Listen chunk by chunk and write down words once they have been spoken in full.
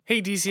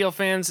Hey DCL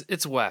fans,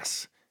 it's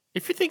Wes.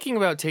 If you're thinking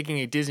about taking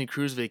a Disney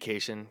cruise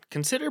vacation,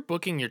 consider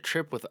booking your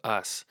trip with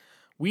us.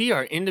 We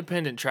are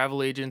independent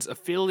travel agents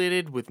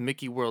affiliated with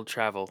Mickey World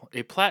Travel,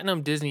 a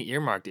platinum Disney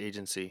earmarked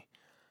agency.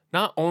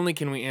 Not only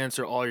can we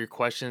answer all your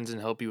questions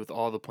and help you with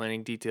all the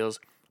planning details,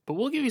 but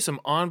we'll give you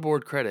some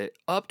onboard credit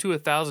up to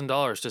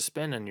 $1,000 to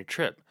spend on your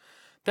trip.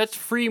 That's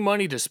free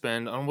money to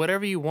spend on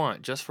whatever you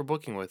want just for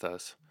booking with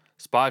us.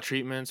 Spa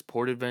treatments,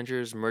 port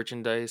adventures,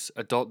 merchandise,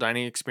 adult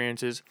dining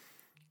experiences.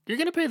 You're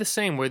going to pay the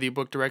same whether you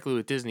book directly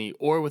with Disney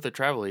or with a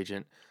travel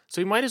agent, so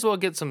you might as well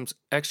get some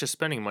extra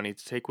spending money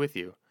to take with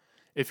you.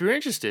 If you're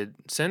interested,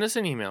 send us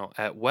an email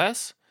at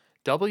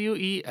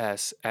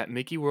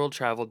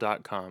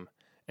wes@mickeyworldtravel.com.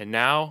 And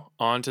now,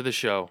 on to the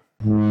show.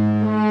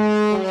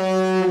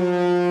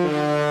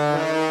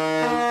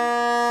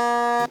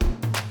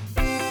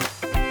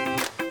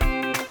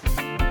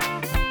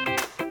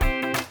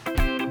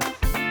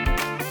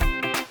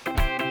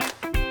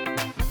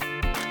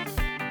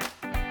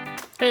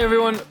 Hey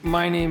everyone,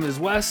 my name is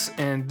Wes,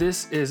 and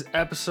this is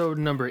episode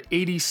number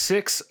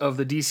 86 of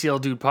the DCL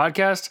Dude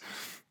podcast.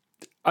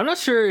 I'm not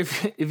sure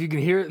if you can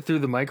hear it through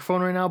the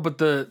microphone right now, but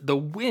the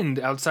wind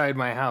outside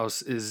my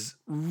house is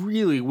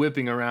really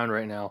whipping around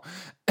right now.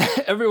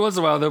 Every once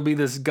in a while, there'll be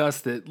this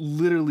gust that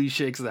literally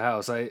shakes the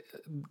house.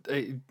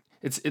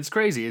 It's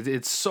crazy.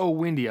 It's so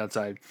windy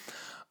outside.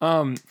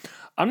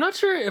 I'm not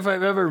sure if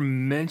I've ever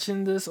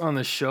mentioned this on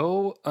the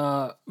show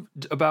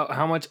about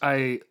how much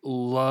I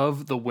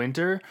love the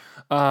winter,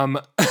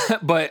 but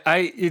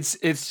it's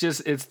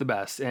the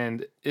best.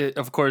 And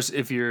of course,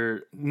 if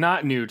you're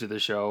not new to the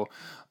show,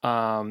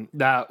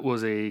 that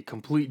was a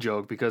complete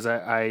joke because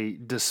I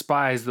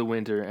despise the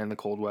winter and the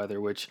cold weather,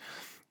 which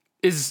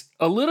is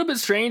a little bit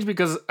strange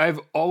because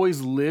I've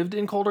always lived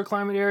in colder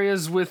climate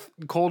areas with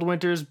cold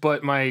winters,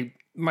 but my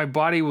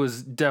body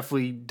was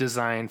definitely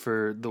designed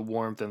for the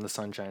warmth and the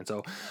sunshine.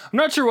 So I'm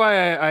not sure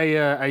why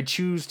I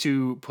choose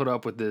to put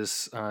up with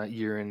this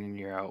year in and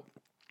year out.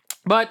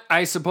 But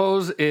I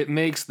suppose it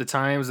makes the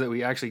times that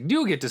we actually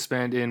do get to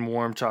spend in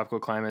warm tropical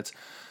climates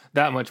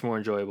that much more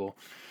enjoyable.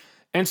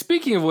 And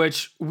speaking of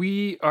which,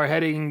 we are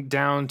heading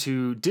down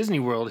to Disney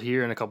World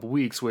here in a couple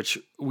weeks, which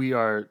we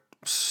are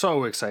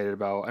so excited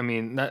about. I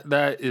mean,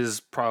 that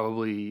is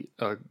probably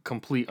a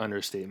complete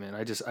understatement.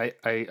 I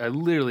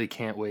literally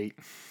can't wait.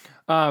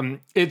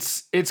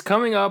 It's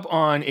coming up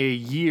on a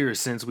year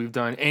since we've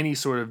done any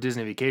sort of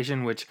Disney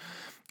vacation, which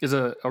is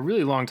a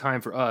really long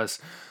time for us.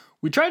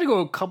 We tried to go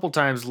a couple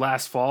times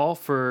last fall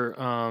for,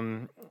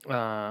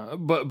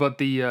 but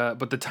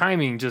the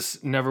timing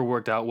just never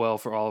worked out well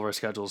for all of our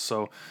schedules.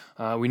 So,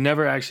 we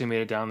never actually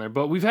made it down there,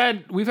 but we've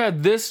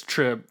had this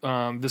trip,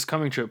 this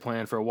coming trip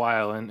planned for a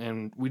while,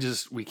 and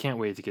we can't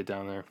wait to get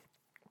down there.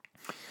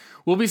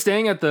 We'll be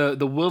staying at the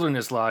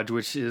Wilderness Lodge,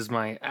 which is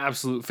my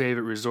absolute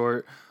favorite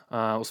resort.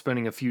 We're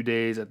spending a few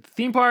days at the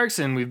theme parks,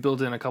 and we've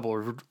built in a couple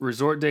of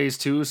resort days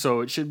too,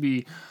 so it should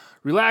be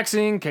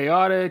relaxing,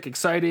 chaotic,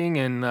 exciting,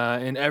 and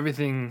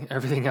everything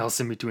else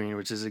in between,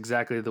 which is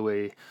exactly the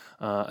way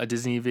a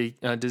Disney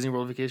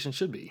World vacation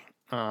should be.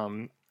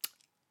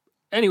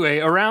 Anyway,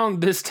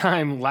 around this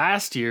time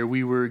last year,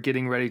 we were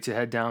getting ready to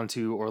head down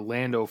to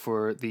Orlando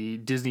for the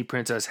Disney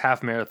Princess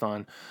Half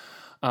Marathon.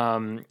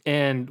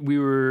 And we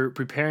were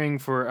preparing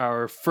for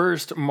our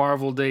first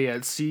Marvel Day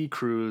at Sea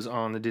cruise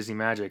on the Disney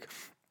Magic.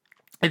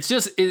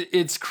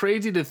 It's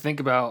crazy to think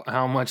about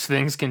how much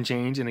things can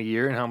change in a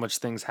year and how much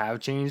things have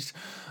changed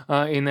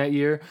in that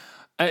year.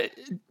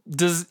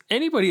 Does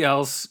anybody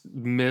else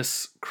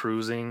miss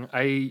cruising?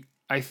 I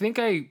think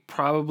I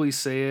probably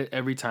say it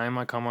every time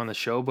I come on the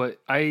show, but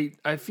I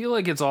feel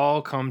like it's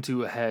all come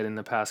to a head in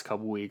the past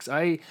couple weeks.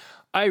 I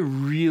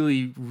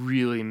really,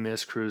 really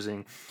miss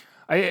cruising.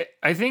 I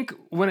think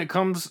when it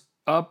comes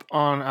up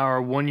on our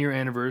 1 year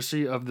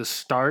anniversary of the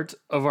start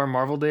of our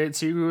Marvel Day at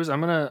Sea cruise, I'm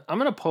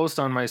gonna post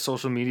on my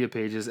social media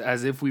pages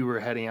as if we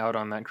were heading out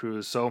on that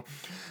cruise. So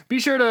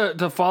be sure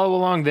to follow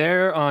along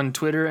there on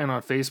Twitter and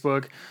on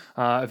Facebook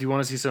if you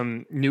want to see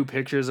some new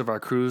pictures of our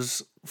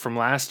cruise from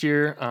last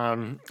year.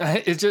 I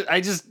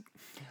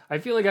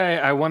feel like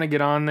I want to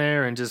get on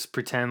there and just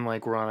pretend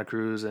like we're on a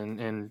cruise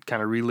and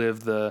kind of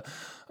relive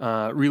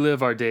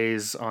our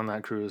days on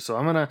that cruise. So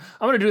I'm gonna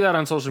do that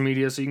on social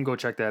media, so you can go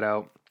check that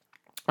out.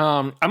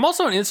 I'm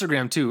also on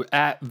Instagram too,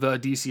 at the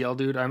DCL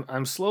Dude.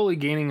 I'm slowly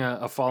gaining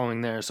a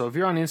following there. So if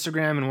you're on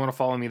Instagram and want to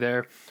follow me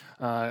there,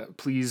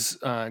 please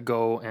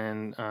go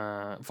and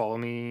follow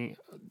me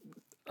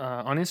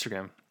on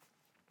Instagram.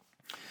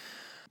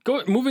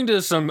 Moving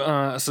to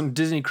some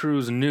Disney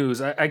cruise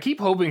news. I keep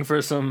hoping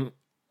for some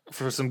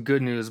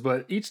good news,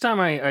 but each time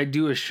I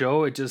do a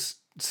show, it just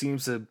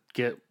seems to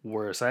get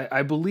worse.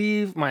 I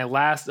believe my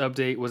last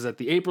update was that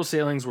the April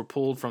sailings were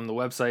pulled from the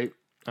website.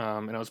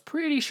 And I was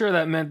pretty sure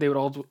that meant they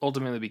would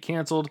ultimately be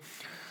canceled.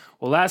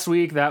 Well, last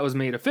week that was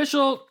made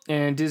official,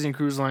 and Disney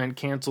Cruise Line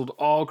canceled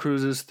all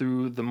cruises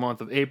through the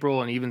month of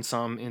April and even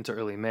some into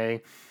early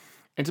May.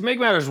 And to make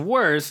matters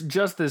worse,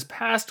 just this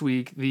past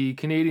week, the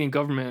Canadian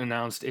government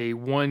announced a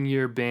 1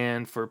 year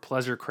ban for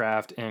pleasure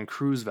craft and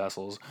cruise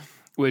vessels.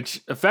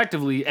 which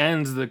effectively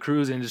extends the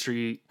cruise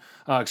industry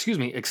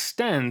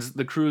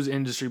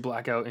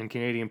blackout in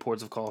Canadian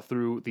ports of call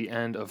through the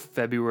end of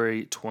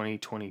February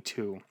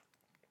 2022.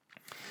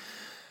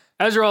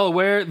 As you're all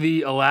aware,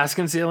 the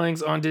Alaskan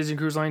sailings on Disney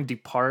Cruise Line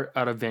depart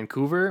out of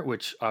Vancouver,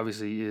 which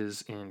obviously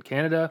is in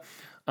Canada.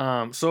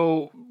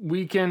 So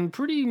we can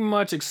pretty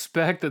much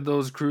expect that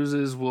those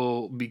cruises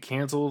will be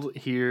canceled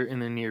here in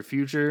the near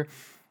future.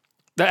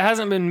 That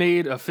hasn't been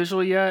made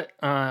official yet,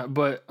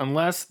 but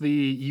unless the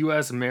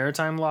U.S.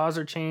 maritime laws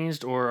are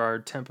changed or are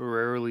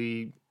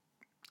temporarily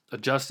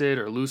adjusted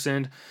or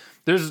loosened,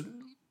 there's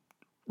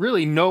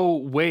really no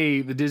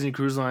way the Disney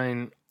Cruise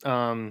Line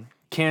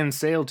can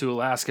sail to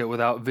Alaska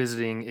without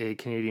visiting a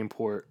Canadian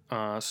port.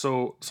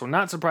 So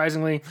not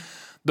surprisingly,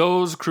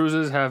 those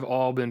cruises have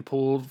all been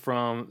pulled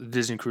from the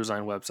Disney Cruise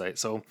Line website.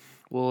 So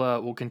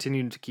we'll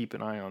continue to keep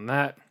an eye on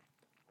that.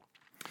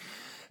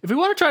 If we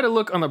want to try to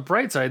look on the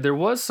bright side, there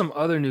was some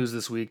other news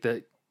this week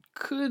that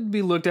could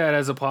be looked at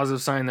as a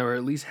positive sign that we're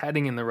at least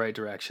heading in the right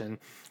direction.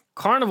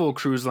 Carnival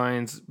Cruise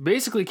Lines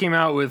basically came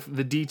out with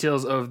the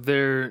details of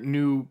their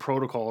new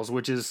protocols,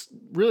 which is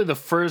really the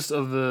first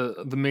of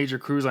the major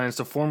cruise lines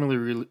to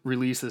formally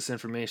release this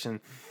information.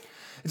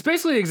 It's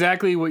basically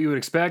exactly what you would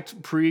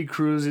expect: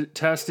 pre-cruise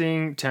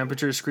testing,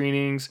 temperature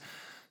screenings,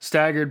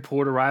 staggered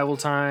port arrival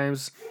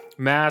times,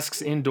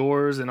 masks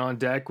indoors and on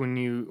deck when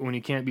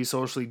you can't be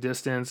socially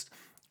distanced,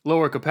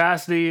 lower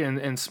capacity,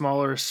 and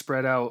smaller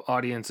spread out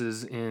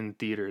audiences in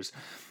theaters.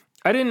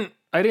 I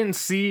didn't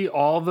see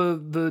all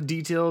the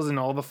details and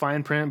all the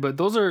fine print, but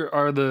those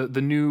are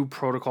the new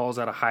protocols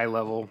at a high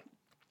level.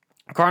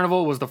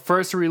 Carnival was the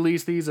first to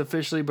release these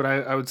officially, but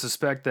I would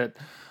suspect that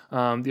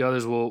the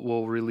others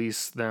will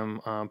release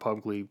them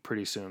publicly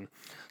pretty soon.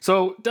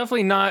 So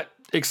definitely not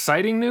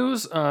exciting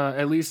news,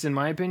 at least in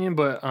my opinion,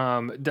 but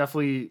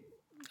definitely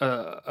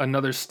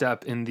another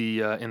step in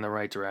the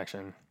right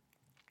direction.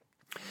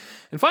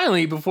 And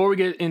finally, before we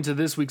get into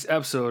this week's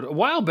episode, a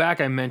while back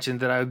I mentioned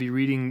that I would be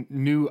reading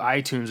new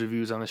iTunes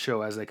reviews on the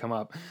show as they come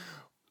up.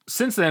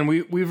 Since then,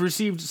 we've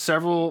received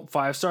several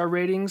 5-star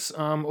ratings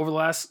over the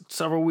last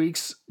several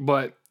weeks,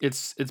 but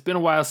it's been a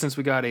while since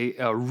we got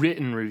a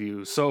written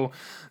review. So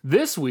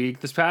this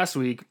past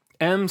week,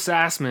 M.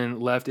 Sassman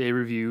left a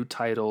review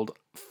titled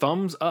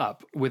 "Thumbs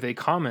Up" with a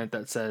comment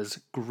that says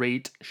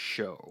 "Great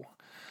show,"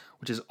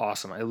 which is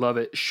awesome. I love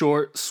it.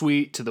 Short,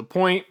 sweet, to the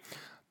point.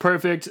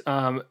 Perfect.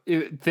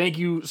 Thank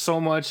you so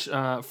much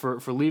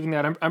for leaving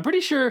that. I'm pretty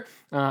sure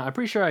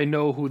I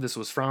know who this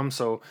was from.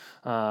 So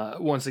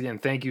once again,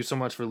 thank you so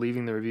much for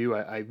leaving the review.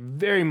 I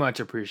very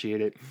much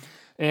appreciate it.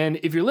 And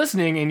if you're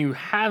listening and you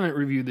haven't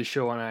reviewed the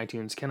show on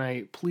iTunes, can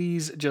I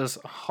please just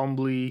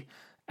humbly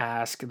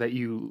ask that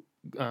you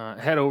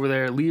head over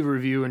there, leave a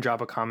review, and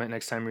drop a comment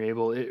next time you're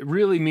able. It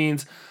really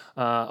means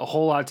a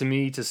whole lot to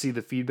me to see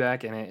the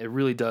feedback, and it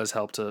really does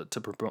help to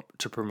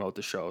promote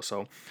the show.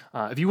 So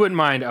if you wouldn't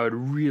mind, I would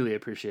really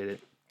appreciate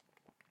it.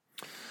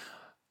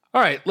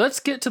 All right, let's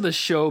get to the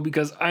show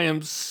because I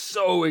am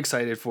so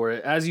excited for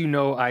it. As you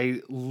know, I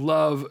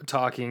love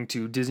talking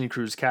to Disney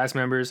Cruise cast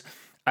members.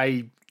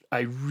 I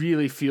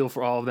really feel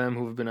for all of them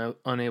who have been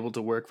unable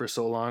to work for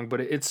so long,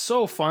 but it's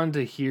so fun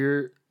to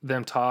hear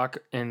them talk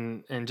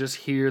and just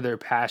hear their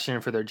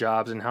passion for their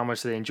jobs and how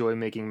much they enjoy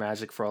making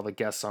magic for all the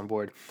guests on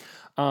board.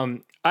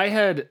 I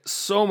had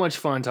so much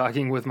fun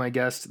talking with my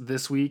guest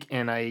this week,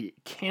 and I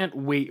can't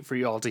wait for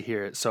you all to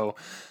hear it. So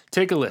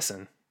take a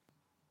listen.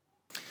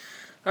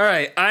 All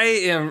right, I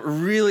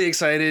am really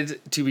excited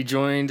to be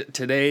joined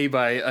today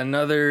by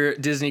another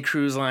Disney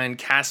Cruise Line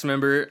cast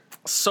member.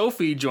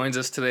 Sophie joins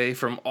us today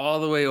from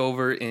all the way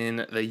over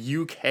in the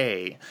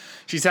UK.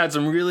 She's had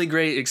some really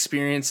great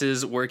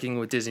experiences working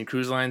with Disney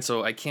Cruise Line,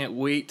 so I can't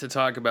wait to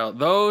talk about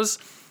those.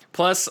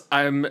 Plus,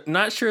 I'm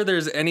not sure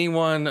there's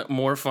anyone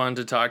more fun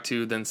to talk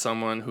to than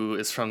someone who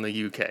is from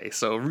the UK.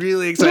 So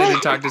really excited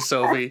to talk to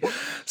Sophie.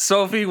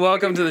 Sophie,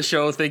 welcome to the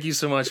show. Thank you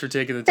so much for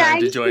taking the time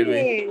to join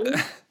me.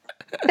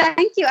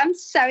 Thank you. I'm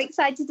so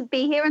excited to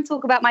be here and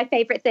talk about my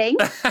favorite thing.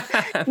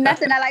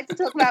 Nothing I like to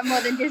talk about more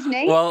than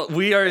Disney. Well,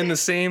 we are in the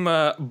same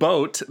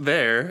boat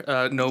there.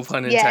 No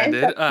pun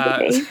intended.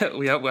 Yes,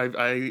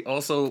 I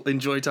also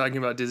enjoy talking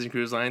about Disney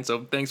Cruise Line,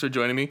 so thanks for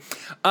joining me.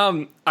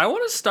 I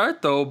want to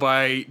start, though,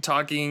 by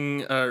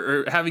talking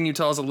or having you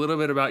tell us a little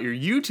bit about your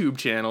YouTube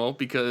channel,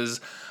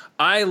 because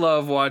I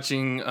love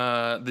watching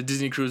the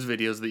Disney Cruise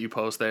videos that you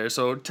post there.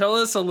 So tell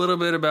us a little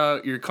bit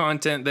about your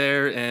content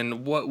there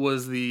and what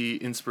was the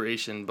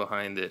inspiration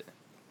behind it.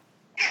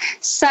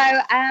 So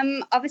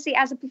obviously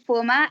as a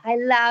performer, I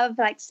love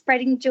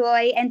spreading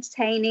joy,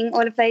 entertaining,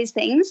 all of those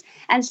things.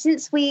 And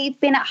since we've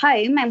been at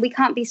home and we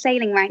can't be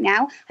sailing right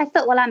now, I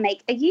thought, well, I'll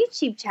make a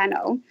YouTube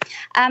channel.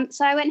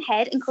 So I went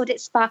ahead and called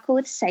it Sparkle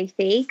with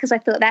Sophie because I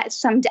thought that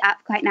summed it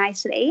up quite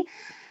nicely.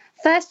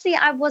 Firstly,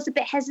 I was a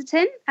bit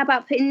hesitant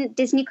about putting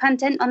Disney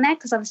content on there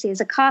because obviously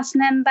as a cast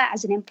member,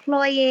 as an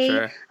employee,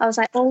 Sure. I was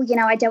like, oh,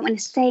 I don't want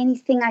to say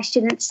anything I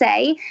shouldn't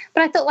say.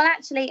 But I thought, well,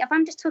 actually, if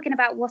I'm just talking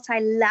about what I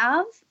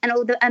love and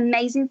all the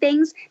amazing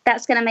things,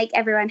 that's going to make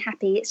everyone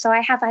happy. So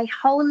I have a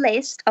whole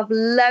list of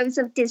loads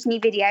of Disney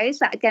videos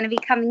that are going to be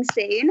coming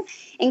soon,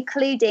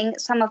 including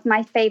some of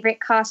my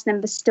favorite cast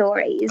member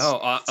stories.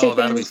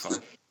 That'll be fun.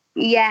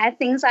 Yeah,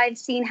 things I've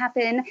seen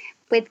happen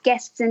with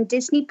guests and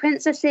Disney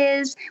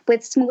princesses,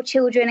 with small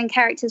children and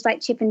characters like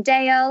Chip and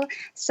Dale.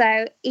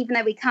 So even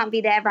though we can't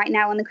be there right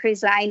now on the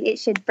cruise line, it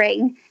should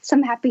bring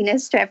some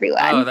happiness to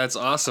everyone. Oh, that's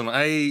awesome.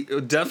 I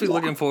definitely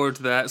looking forward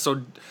to that.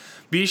 So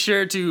be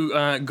sure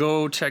to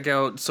go check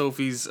out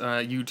Sophie's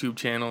YouTube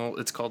channel.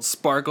 It's called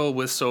Sparkle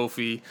with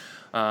Sophie.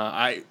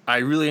 I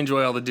really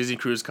enjoy all the Disney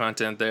Cruise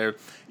content there.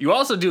 You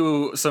also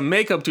do some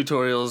makeup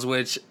tutorials,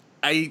 which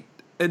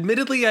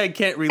admittedly I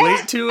can't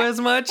relate to as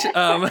much,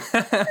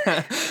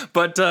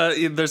 but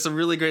there's some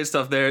really great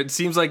stuff there. It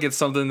seems like it's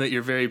something that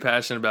you're very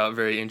passionate about,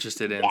 very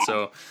interested in.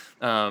 So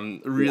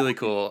really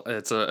cool.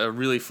 It's a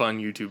really fun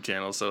YouTube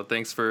channel. So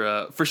thanks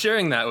for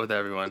sharing that with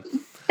everyone.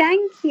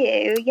 Thank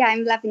you. Yeah,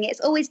 I'm loving it. It's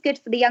always good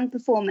for the young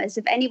performers.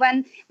 If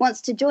anyone wants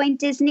to join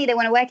Disney, they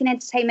want to work in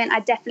entertainment,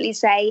 I'd definitely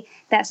say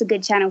that's a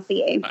good channel for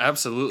you.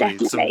 Absolutely.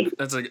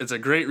 It's a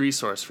great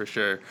resource for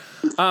sure.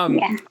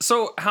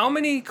 So how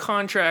many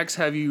contracts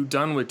have you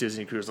done with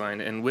Disney Cruise Line,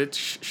 and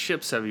which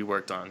ships have you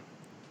worked on?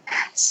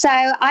 So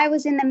I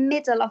was in the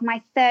middle of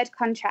my third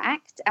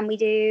contract, and we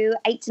do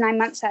 8 to 9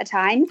 months at a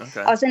time.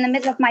 Okay. I was in the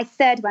middle of my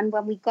third one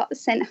when we got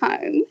sent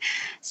home.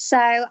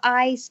 So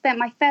I spent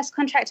my first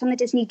contract on the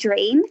Disney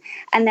Dream,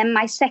 and then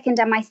my second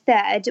and my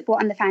third were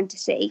on the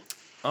Fantasy.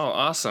 Oh,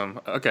 awesome.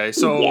 Okay,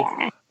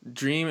 so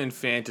Dream and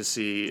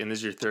Fantasy, and this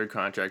is your third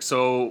contract.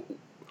 So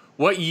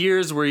what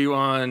years were you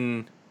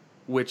on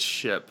which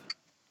ship?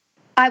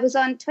 I was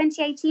on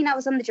 2018, I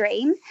was on the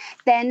Dream.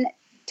 Then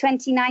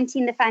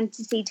 2019 the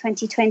Fantasy,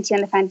 2020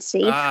 on the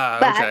Fantasy.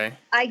 Okay.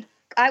 But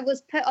I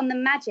was put on the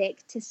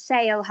Magic to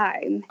sail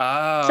home.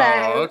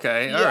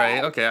 Okay. All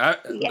right. Okay.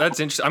 That's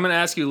interesting. I'm going to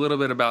ask you a little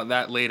bit about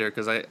that later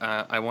because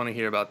I want to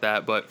hear about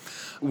that. But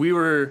we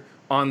were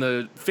on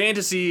the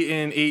Fantasy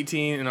in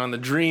 18 and on the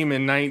Dream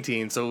in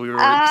 19, so we were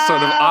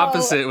sort of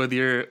opposite with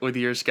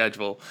your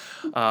schedule.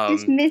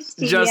 Just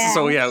missed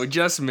you. We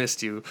just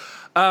missed you.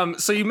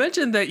 So you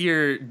mentioned that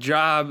your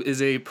job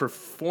is a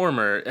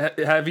performer.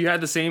 Have you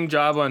had the same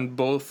job on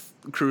both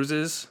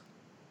cruises?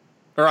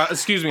 Or,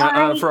 excuse me,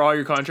 for all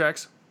your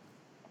contracts?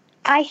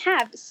 I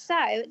have. So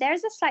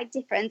there's a slight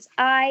difference.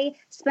 I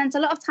spent a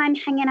lot of time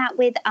hanging out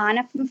with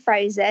Anna from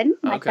Frozen,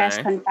 my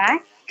first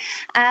contract.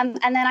 And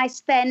then I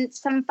spent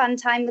some fun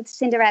time with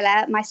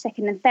Cinderella, my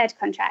second and third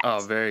contract. Oh,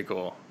 very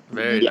cool.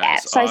 Very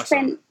nice. So awesome. I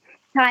spent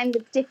time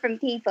with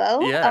different people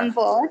on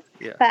board.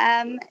 Yeah.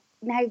 But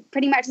no,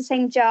 pretty much the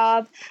same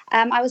job.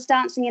 I was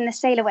dancing in the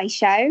Sail Away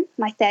show,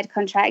 my third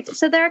contract.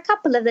 So there are a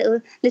couple of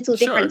little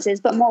differences,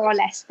 but more or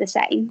less the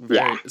same.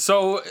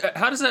 So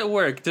how does that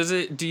work?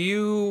 Do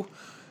you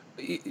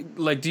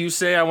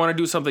say I want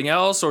to do something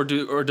else, or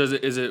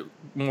is it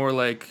more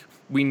like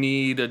we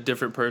need a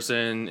different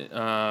person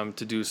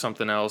to do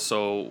something else,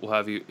 so we'll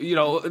have you,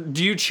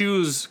 do you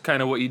choose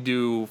kind of what you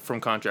do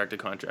from contract to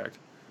contract?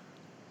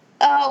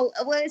 Oh,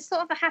 well, it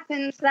sort of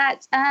happens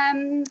that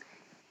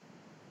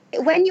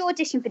when you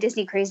audition for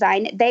Disney Cruise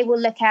Line, they will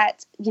look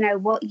at,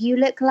 what you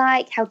look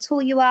like, how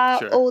tall you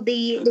are, all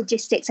the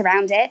logistics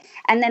around it.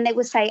 And then they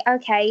will say,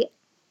 okay,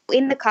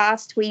 in the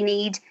cast, we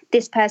need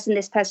this person, and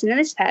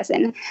this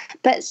person.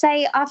 But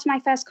say after my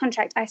first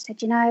contract, I said,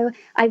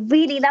 I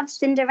really love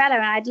Cinderella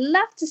and I'd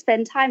love to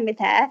spend time with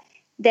her.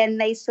 Then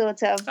they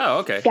sort of go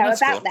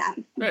about that.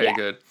 Very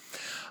good.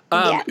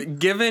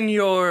 Given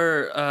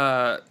your,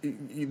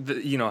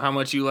 how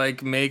much you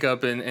like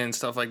makeup and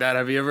stuff like that,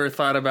 have you ever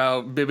thought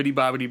about Bibbidi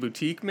Bobbidi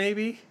Boutique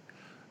maybe?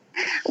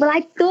 Well,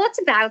 I thought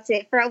about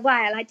it for a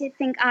while. I did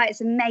think,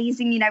 it's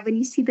amazing, when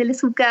you see the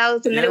little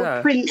girls and the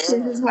little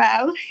princes as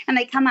well, and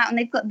they come out and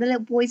they've got the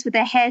little boys with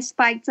their hair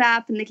spiked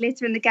up and the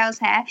glitter in the girls'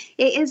 hair.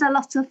 It is a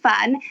lot of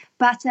fun,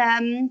 but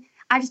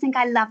I just think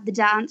I love the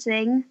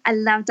dancing. I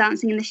love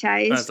dancing in the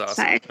shows. That's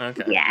awesome. So,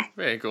 okay. Yeah.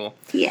 Very cool.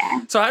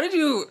 Yeah. So how did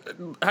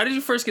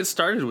you first get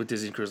started with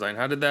Disney Cruise Line?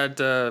 How did that,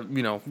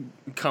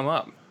 come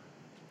up?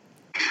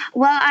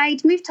 Well,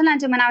 I'd moved to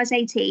London when I was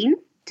 18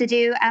 to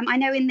do, I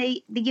know in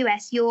the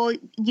US, your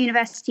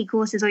university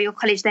courses or your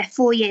college, they're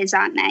 4 years,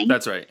 aren't they?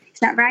 That's right. Is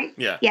that right?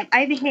 Yeah. Yeah.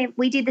 Over here,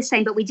 we do the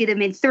same, but we do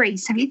them in 3.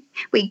 So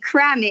we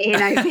cram it in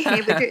over here.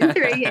 We do it in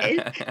 3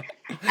 years.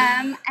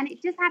 And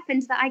it just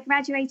happened that I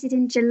graduated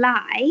in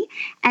July,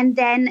 and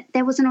then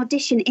there was an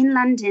audition in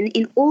London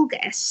in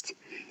August.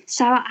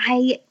 So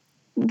I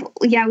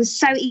was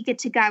so eager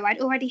to go.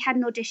 I'd already had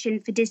an audition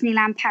for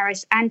Disneyland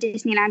Paris and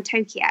Disneyland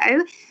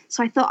Tokyo.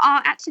 So I thought,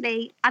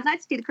 actually, I'd like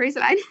to do the cruise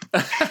line.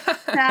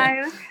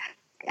 So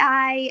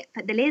I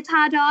put the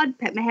leotard on,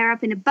 put my hair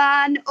up in a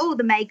bun, all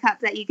the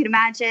makeup that you can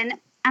imagine.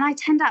 And I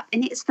turned up,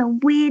 and it's the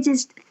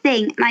weirdest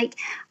thing. Like,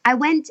 I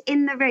went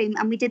in the room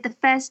and we did the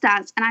first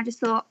dance, and I just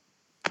thought,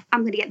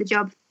 I'm going to get the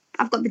job.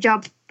 I've got the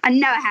job. I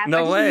know I have.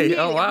 No way.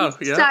 Oh, wow. It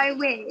was so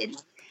weird.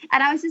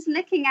 And I was just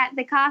looking at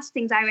the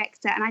casting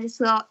director and I just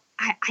thought,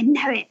 I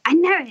know it.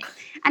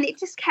 And it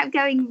just kept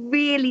going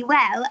really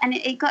well. And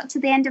it got to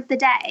the end of the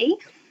day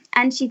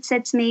and she'd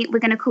said to me, we're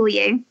going to call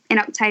you in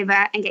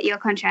October and get you a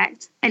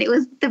contract. And it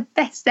was the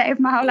best day of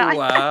my whole life.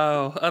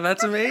 Wow. Oh,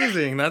 that's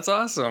amazing. That's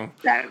awesome.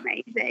 So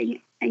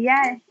amazing.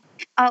 Yeah.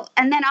 Oh,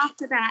 and then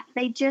after that,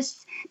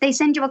 they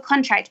send you a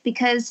contract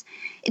because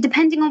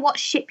depending on what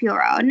ship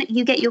you're on,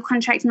 you get your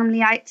contract normally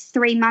like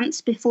 3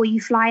 months before you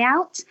fly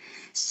out.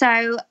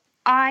 So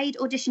I'd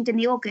auditioned in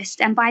the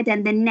August, and by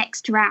then the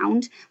next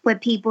round were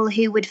people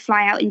who would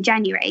fly out in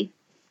January.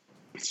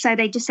 So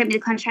they just sent me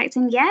the contract,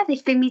 and they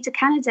flew me to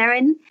Canada,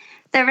 and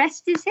the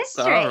rest is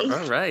history.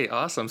 All right,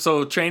 awesome.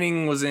 So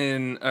training was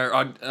in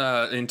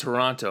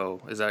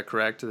Toronto, is that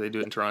correct? Do they do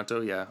it in Toronto?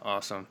 Yeah,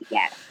 awesome.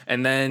 Yeah,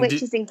 and then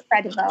which is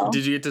incredible.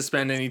 Did you get to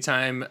spend any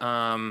time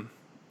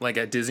like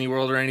at Disney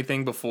World or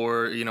anything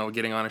before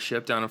getting on a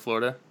ship down in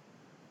Florida?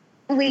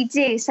 We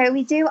do. So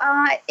we do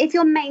if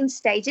you're main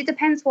stage, it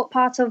depends what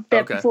part of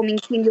the performing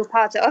team you're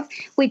part of.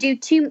 We do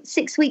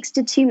 6 weeks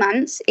to 2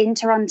 months in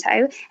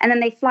Toronto, and then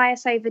they fly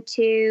us over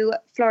to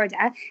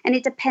Florida. And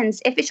it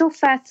depends. If it's your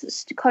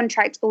first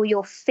contract or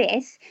your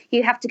fifth,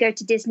 you have to go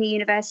to Disney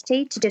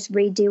University to just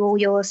redo all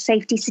your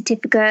safety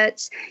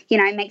certificates,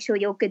 make sure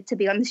you're good to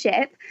be on the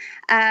ship.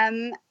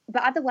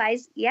 But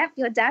otherwise,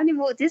 you're down in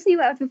Walt Disney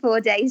World for 4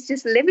 days,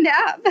 just living it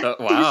up.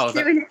 Wow. Just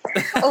doing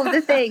all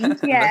the things.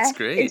 Yeah. That's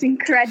great. It's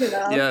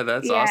incredible. Yeah,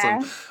 that's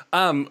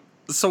awesome.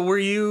 So were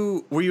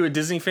you a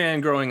Disney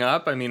fan growing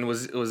up? I mean,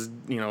 was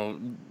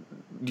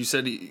you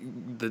said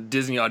the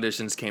Disney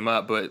auditions came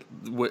up, but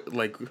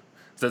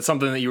is that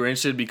something that you were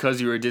interested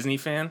because you were a Disney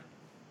fan?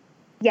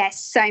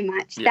 Yes, so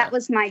much. Yeah. That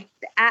was my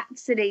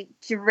absolute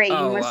dream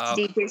to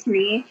do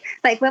Disney.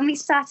 Like when we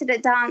started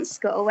at dance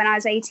school when I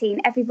was 18,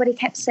 everybody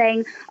kept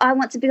saying, I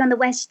want to be on the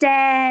West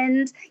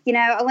End,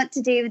 I want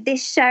to do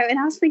this show. And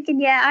I was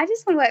thinking, I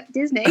just want to work for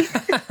Disney.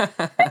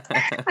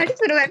 I just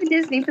want to work for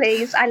Disney,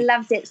 please. I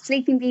loved it.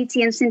 Sleeping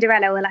Beauty and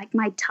Cinderella were like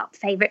my top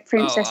favourite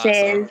princesses.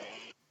 Awesome.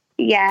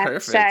 Yeah,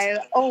 perfect. So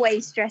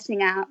always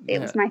dressing up.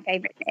 It was my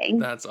favourite thing.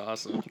 That's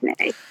awesome.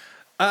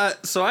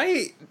 So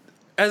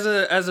As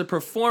a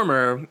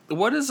performer,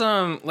 what is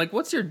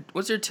what's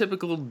your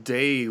typical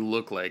day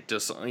look like?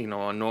 Just a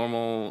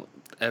normal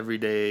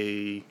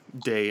everyday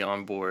day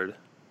on board.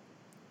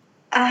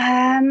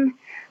 Well,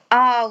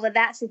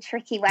 that's a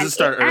tricky one. Does it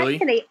start early?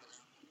 Actually,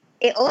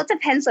 it all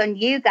depends on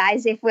you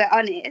guys, if we're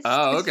honest.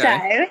 Oh, okay.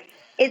 So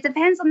it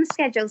depends on the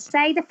schedule.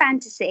 Say the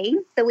fantasy,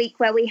 the week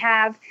where we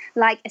have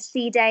like a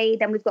sea day,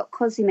 then we've got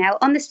Cozumel.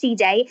 On the sea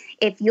day,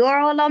 if you're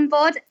all on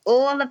board,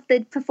 all of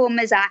the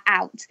performers are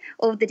out.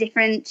 All the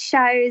different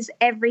shows,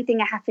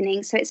 everything are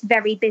happening. So it's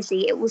very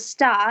busy. It will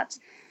start,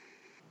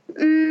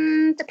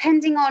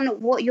 depending on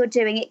what you're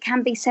doing, it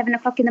can be 7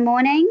 o'clock in the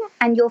morning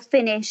and you'll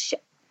finish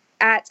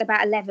at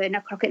about 11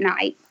 o'clock at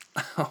night.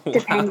 Oh,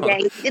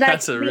 depending. Wow.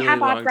 That's a really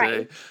long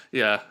day.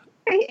 Yeah.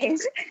 It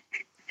is.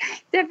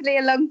 Definitely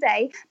a long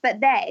day, but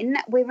then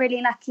we're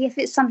really lucky if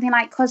it's something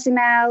like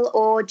Cozumel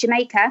or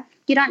Jamaica,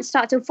 you don't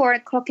start till 4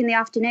 o'clock in the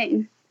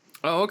afternoon.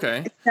 Oh,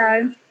 okay.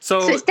 So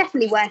it's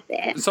definitely worth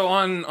it. So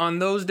on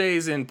those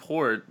days in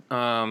port,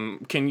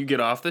 can you get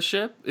off the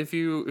ship if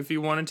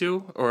you wanted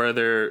to, or are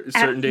there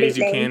certain days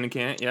you can and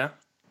can't? Yeah.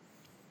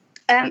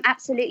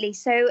 Absolutely.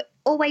 So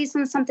always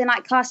on something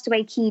like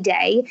Castaway Key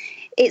Day,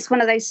 it's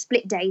one of those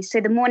split days. So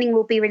the morning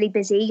will be really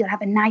busy. You'll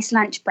have a nice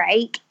lunch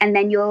break, and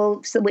then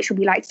which will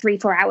be like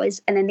 3-4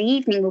 hours, and then the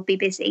evening will be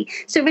busy.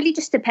 So it really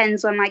just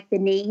depends on like the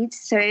needs.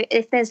 So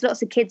if there's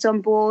lots of kids on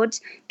board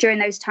during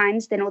those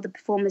times, then all the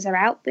performers are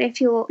out. But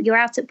if you're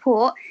out at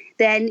port,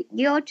 then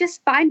you'll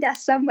just find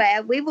us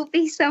somewhere. We will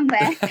be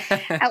somewhere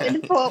out in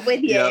the port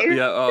with you.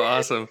 Yeah. Oh,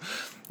 awesome.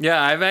 Yeah,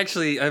 I've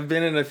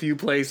been in a few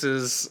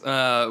places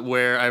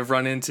where I've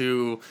run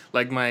into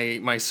like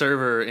my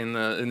server in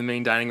the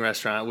main dining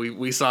restaurant.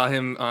 We saw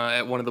him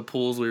at one of the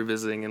pools we were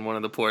visiting in one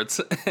of the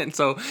ports, and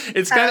so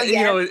it's kind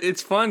of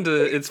it's fun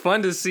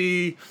to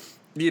see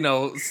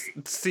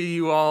see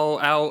you all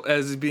out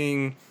as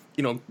being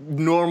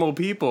normal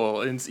people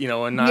and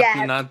and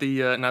not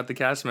the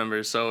cast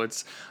members. So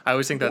I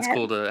always think that's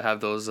cool to have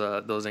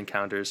those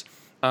encounters.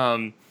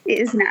 It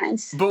is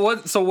nice. But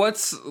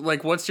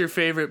what's your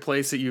favorite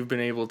place that you've been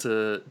able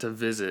to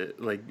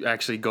visit? Like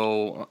actually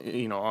go,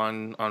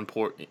 on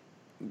port,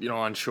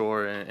 on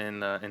shore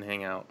and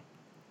hang out.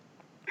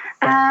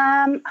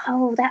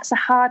 That's a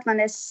hard one.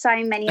 There's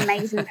so many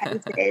amazing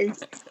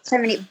places. So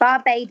many.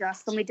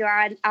 Barbados, when we do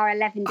our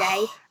 11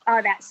 day. Oh,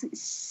 that's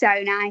so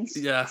nice.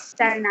 Yeah.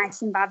 So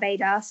nice in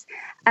Barbados.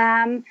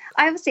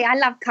 I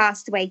love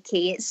Castaway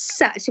Key. It's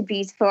such a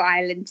beautiful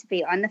island to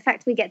be on. The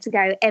fact we get to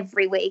go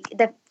every week.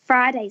 The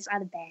Fridays are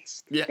the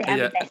best. Yeah. They have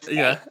the best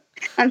day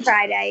on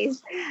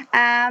Fridays.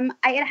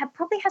 It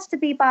probably has to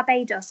be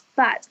Barbados,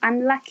 but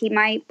I'm lucky.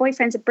 My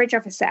boyfriend's a bridge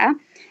officer,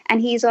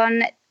 and he's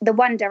on the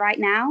Wonder right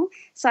now.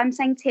 So I'm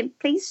saying to him,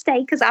 please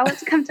stay because I want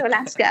to come to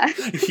Alaska.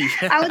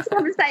 I want to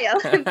come and sail,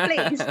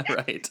 please.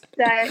 Right.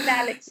 So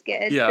that looks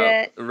good.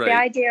 Yeah, The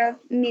idea of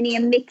Minnie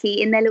and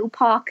Mickey in their little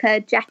parka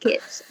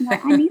jackets. I'm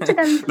like, I need to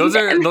go and see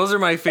those are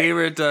my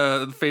favorite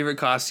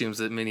costumes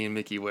that Minnie and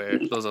Mickey wear.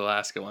 Those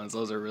Alaska ones.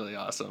 Those are really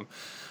awesome.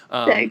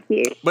 So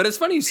cute. But it's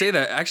funny you say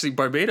that. Actually,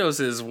 Barbados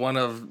is one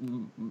of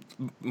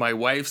my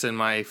wife's and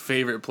my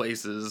favorite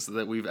places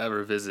that we've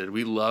ever visited.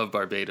 We love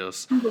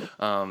Barbados. We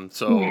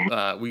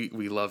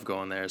love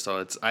going there.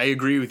 So I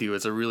agree with you.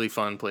 It's a really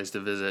fun place to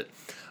visit.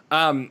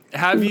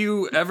 Have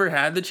you ever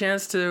had the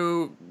chance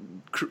to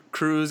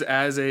cruise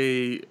as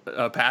a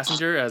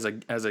passenger, as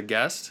a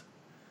guest?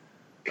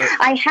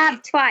 I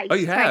have twice. Oh,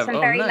 you have? I'm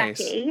very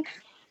lucky.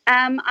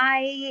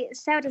 I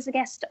sailed as a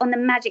guest on the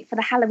Magic for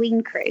the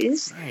Halloween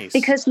cruise. Nice.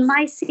 Because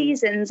my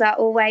seasons are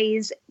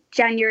always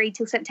January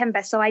till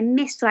September, so I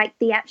missed like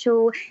the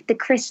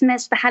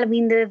Christmas, the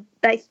Halloween, the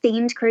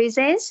themed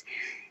cruises.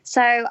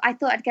 So I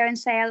thought I'd go and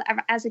sail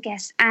as a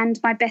guest, and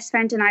my best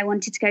friend and I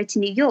wanted to go to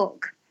New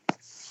York.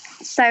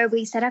 So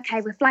we said,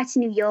 okay, we'll fly to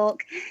New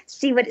York,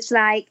 see what it's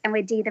like, and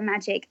we'll do the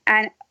Magic.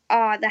 And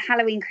the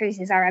Halloween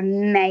cruises are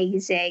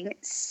amazing.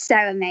 So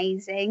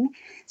amazing.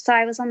 So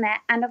I was on there.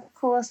 And of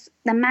course,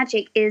 the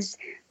Magic is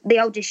the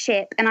oldest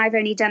ship. And I've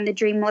only done the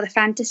Dream or the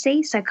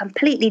Fantasy. So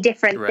completely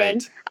different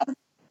thing.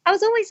 I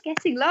was always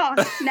getting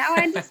lost. Now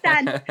I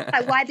understand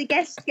why the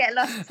guests get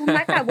lost. I'm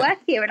like, I work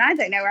here and I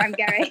don't know where I'm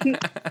going.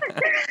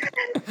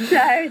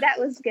 So that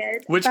was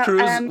good. Which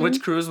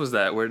cruise was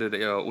that? Where did it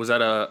go? Was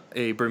that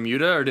a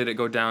Bermuda, or did it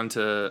go down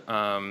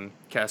to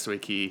Castaway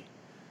Cay?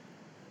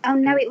 Oh,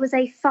 no, it was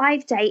a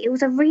 5-day. It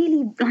was a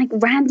really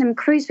random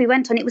cruise we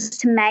went on. It was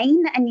to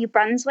Maine and New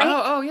Brunswick.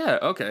 Oh, yeah.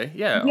 Okay.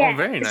 Yeah. Oh,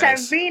 very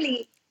nice. So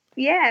really,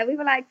 we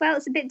were like, well,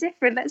 it's a bit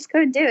different. Let's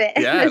go and do it.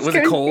 Yeah. Was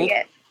it cold?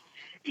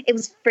 It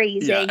was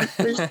freezing. Yeah.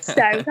 It was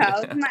so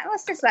cold. I'm like,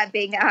 what's this like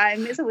being at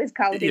home? It's always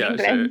cold in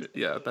England. Sure.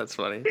 Yeah, that's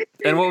funny.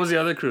 And what was the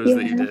other cruise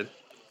that you did?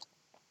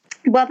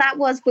 Well,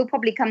 we'll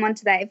probably come on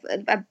to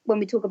that when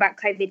we talk about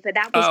COVID, but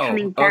that was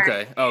coming back.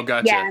 Okay. Oh,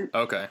 gotcha. Yeah.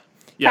 Okay.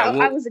 Yeah,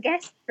 I was a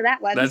guest for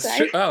that one. That's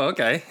true. Oh,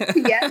 okay.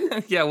 Yeah.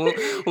 Yeah,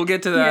 we'll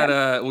get to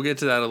that. We'll get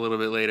to that a little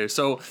bit later.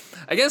 So,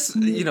 I guess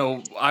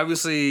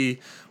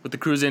obviously with the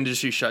cruise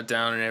industry shut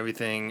down and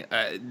everything,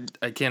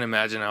 I can't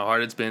imagine how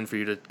hard it's been for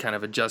you to kind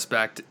of adjust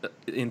back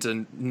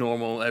into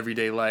normal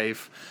everyday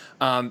life.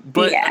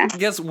 But I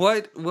guess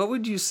what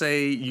would you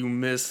say you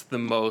miss the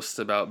most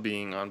about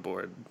being on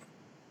board?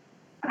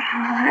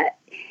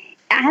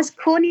 As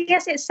corny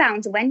as it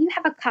sounds, when you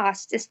have a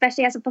cast,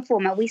 especially as a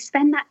performer, we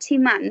spend that 2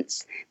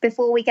 months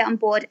before we get on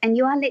board, and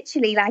you are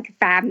literally like a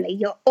family.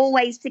 You're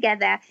always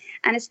together.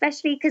 And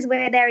especially because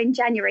we're there in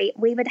January,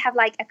 we would have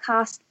like a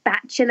cast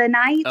bachelor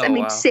night, and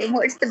we'd sit and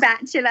watch The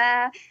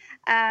Bachelor.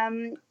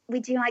 We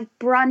do like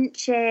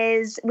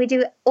brunches. We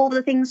do all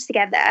the things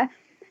together.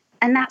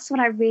 And that's what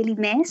I really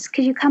miss,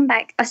 because you come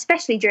back,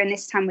 especially during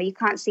this time where you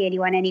can't see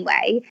anyone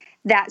anyway.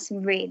 That's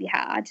really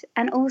hard.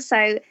 And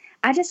also,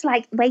 I just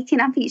like waking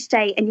up each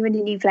day and you're in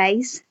a new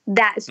place.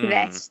 That's the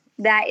best.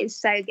 That is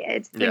so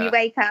good. When you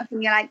wake up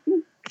and you're like,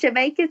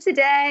 Jamaica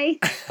today,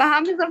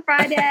 Bahamas on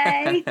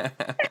Friday.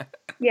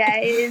 Yeah,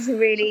 it is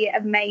really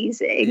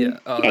amazing.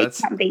 Yeah,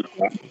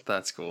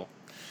 that's cool.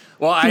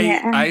 Well,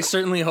 I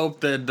certainly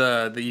hope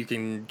that you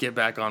can get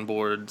back on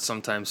board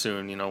sometime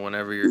soon.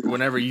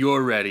 Whenever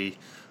you're ready.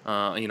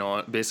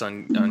 Based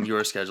on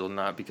your schedule,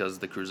 not because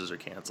the cruises are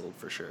canceled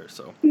for sure.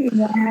 So,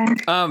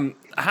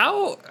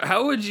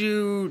 how would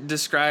you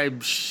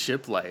describe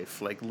ship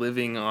life, like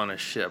living on a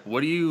ship?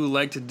 What do you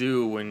like to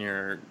do when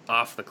you're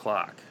off the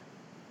clock?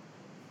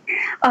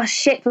 Oh,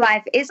 ship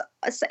life it's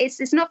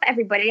not for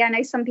everybody. I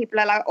know some people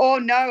are like, oh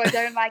no, I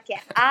don't like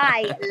it.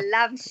 I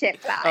love ship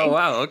life. Oh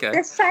wow, okay.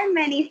 There's so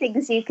many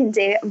things you can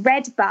do.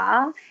 Red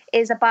Bar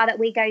is a bar that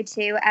we go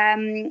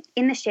to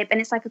in the ship,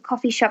 and it's like a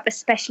coffee shop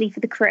especially for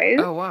the crew.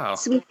 Oh wow.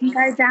 So we can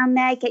go down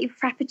there, get your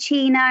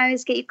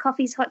frappuccinos, get your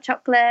coffees, hot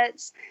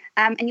chocolates,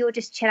 and you'll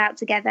just chill out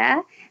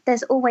together.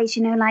 There's always,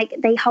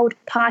 they hold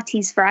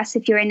parties for us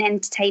if you're in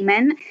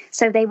entertainment.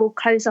 So they will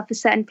close off a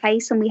certain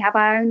place, and we have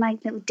our own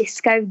little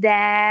disco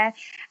there.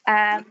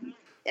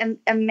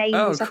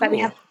 Amazing stuff. Cool. Like we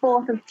have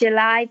 4th of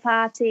July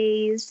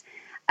parties.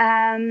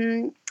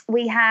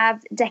 We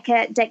have deck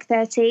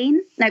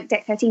 14,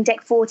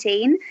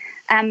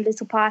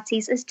 little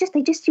parties.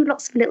 They just do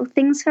lots of little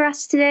things for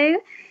us to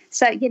do.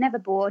 So you're never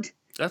bored.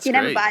 That's you're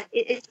great. Never bored.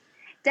 It's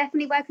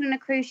definitely working on a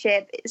cruise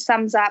ship. It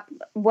sums up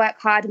work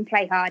hard and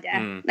play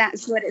harder.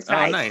 That's what it's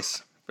like. Oh,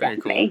 nice. Very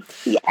definitely.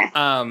 Cool.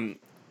 Yeah.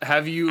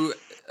 Have you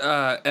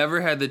ever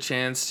had the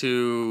chance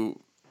to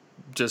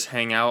just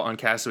hang out on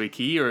Castaway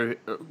Cay, or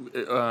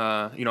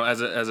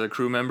as a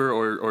crew member,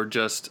 or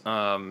just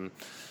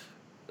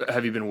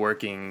have you been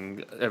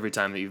working every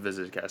time that you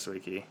visited Castaway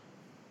Cay?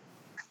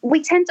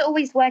 We tend to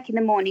always work in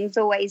the mornings,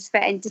 always for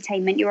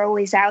entertainment. You're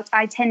always out.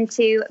 I tend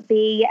to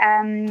be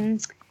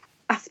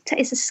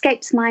it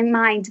escapes my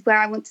mind where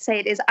I want to say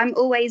it is. I'm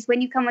always, when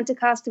you come onto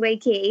Castaway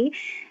Cay,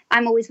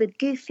 I'm always with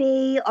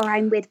Goofy or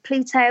I'm with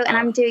Pluto, and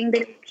I'm doing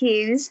the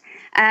queues.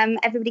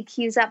 Everybody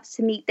queues up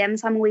to meet them,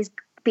 so I'm always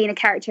being a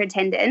character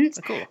attendant.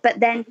 Cool. But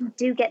then we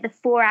do get the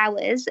 4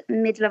 hours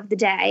middle of the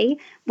day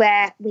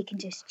where we can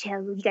just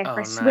chill. We go for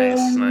a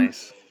swim.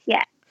 Nice.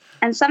 Yeah.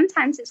 And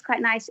sometimes it's quite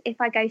nice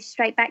if I go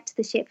straight back to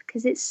the ship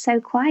because it's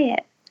so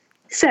quiet.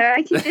 So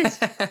I can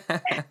just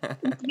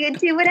you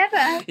do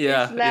whatever.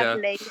 Yeah, it's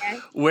lovely.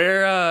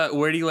 Yeah.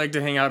 Where do you like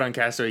to hang out on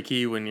Castaway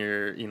Cay when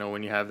you're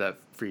when you have that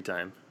free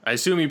time? I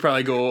assume you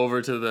probably go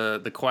over to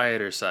the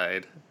quieter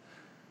side.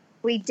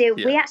 We do.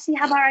 Yeah. We actually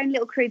have our own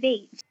little crew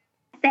beach.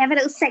 They have a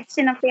little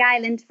section of the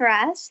island for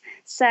us.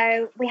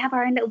 So we have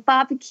our own little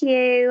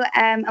barbecue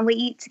and we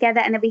eat together,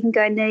 and then we can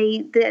go in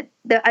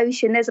the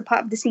ocean. There's a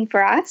part of the sea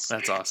for us.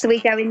 That's awesome. So we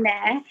go in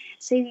there.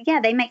 So yeah,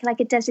 they make like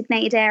a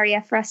designated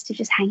area for us to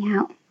just hang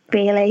out,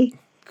 really.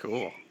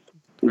 Cool.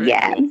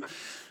 Very cool.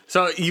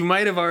 So you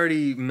might have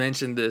already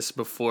mentioned this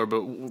before,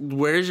 but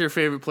where's your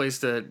favorite place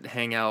to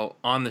hang out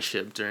on the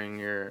ship during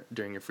your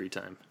free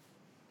time?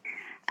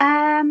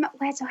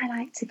 Where do I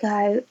like to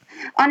go?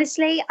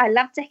 Honestly, I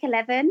love Deck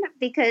 11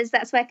 because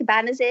that's where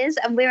Cabanas is,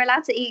 and we're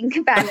allowed to eat in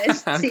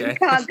Cabanas, so you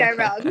can't go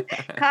wrong.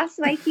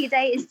 Castaway Cay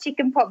Day is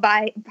chicken pot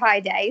pie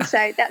day,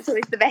 so that's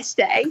always the best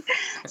day.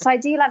 So I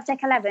do love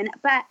Deck 11,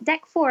 but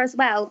Deck 4 as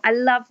well. I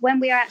love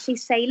when we are actually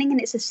sailing and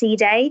it's a sea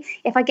day.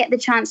 If I get the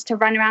chance to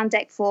run around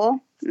Deck 4,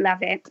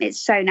 love it. It's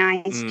so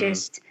nice,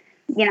 just...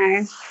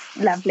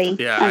 lovely.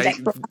 Yeah,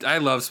 I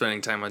love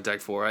spending time on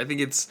Deck 4. I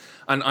think it's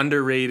an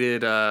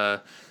underrated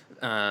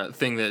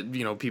thing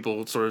that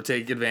people sort of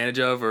take advantage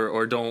of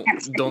or don't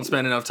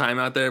spend enough time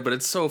out there. But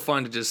it's so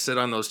fun to just sit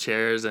on those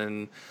chairs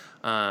and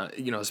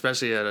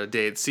especially at a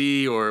day at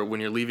sea or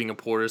when you're leaving a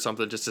port or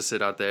something, just to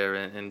sit out there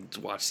and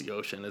watch the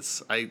ocean.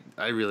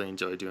 I really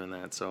enjoy doing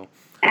that. So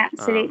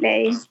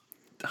absolutely.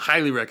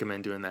 Highly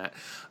recommend doing that.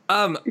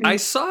 I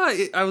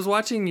was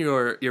watching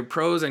your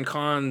pros and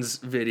cons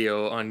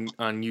video on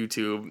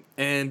YouTube,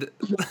 and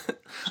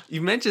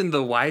you mentioned the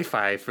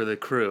Wi-Fi for the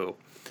crew.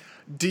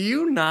 Do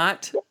you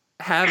not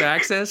have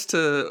access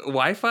to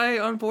Wi-Fi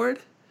on board?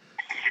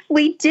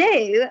 We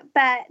do,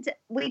 but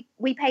we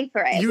pay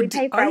for it. We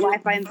pay for our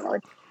Wi-Fi on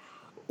board.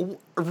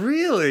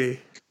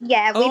 Really?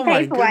 Yeah, we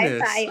pay for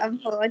Wi-Fi on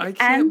board. I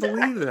can't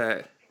believe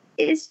that.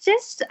 It's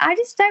just, I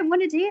just don't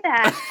want to do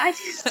that. I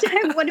just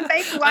don't want to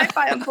pay for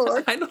Wi-Fi on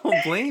board. I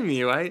don't blame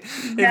you.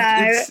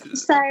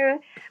 So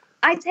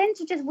I tend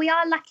to we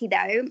are lucky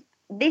though.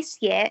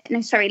 Last year,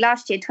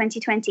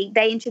 2020,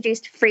 they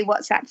introduced free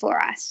WhatsApp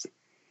for us.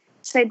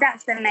 So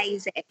that's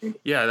amazing.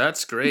 Yeah,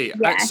 that's great.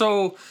 Yeah.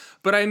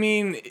 But I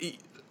mean,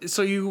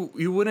 so you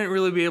wouldn't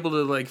really be able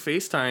to like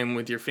FaceTime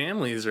with your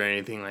families or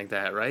anything like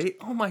that, right?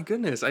 Oh my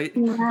goodness.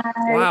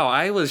 Wow,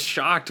 I was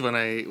shocked when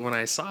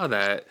I saw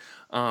that.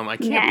 I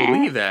can't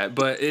believe that,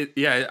 but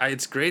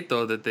it's great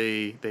though that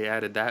they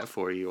added that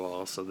for you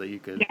all so that you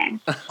could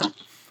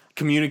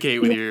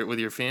communicate with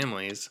your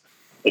families.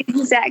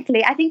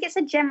 Exactly. I think it's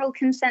a general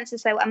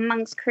consensus though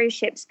amongst cruise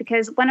ships,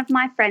 because one of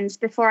my friends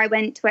before I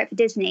went to work for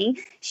Disney,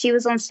 she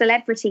was on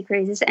celebrity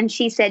cruises, and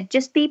she said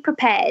just be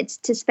prepared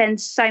to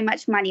spend so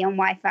much money on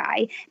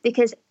Wi-Fi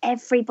because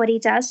everybody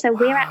does. So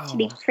we're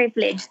actually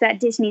privileged that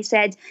Disney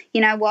said,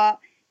 you know what,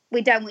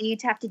 we don't want you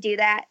to have to do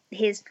that.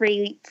 Here's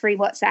free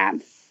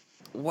WhatsApp.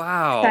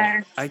 Wow.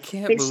 So I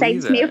can't believe that. It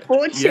saves me a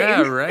fortune.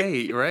 Yeah,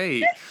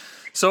 right.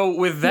 So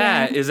with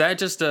that, is that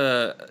just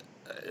a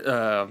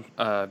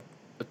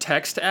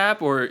text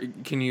app, or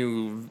can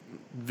you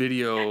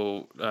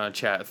video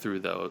chat through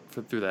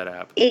that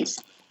app? It's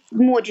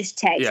more just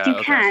text. Yeah,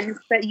 you can,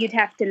 but you'd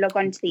have to log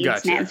on to the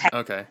internet.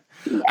 Okay.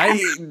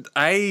 Yeah.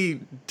 I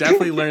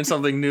definitely learned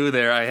something new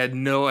there. I had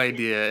no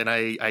idea, and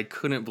I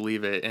couldn't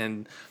believe it.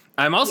 And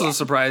I'm also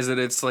surprised that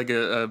it's like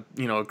a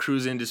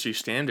cruise industry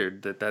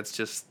standard that's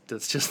just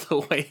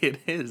the way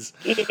it is.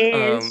 It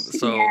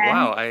is.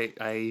 Wow,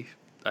 I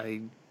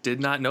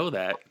did not know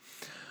that.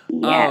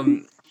 Yeah.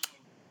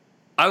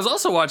 I was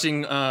also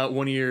watching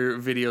one of your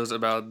videos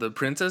about the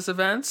princess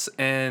events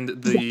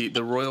and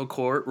the royal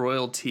court,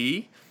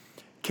 royalty.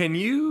 Can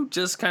you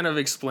just kind of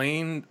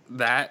explain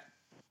that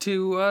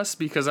to us?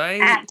 Because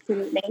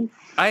Absolutely.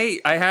 I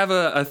have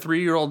a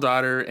 3-year-old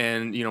daughter,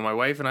 and my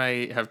wife and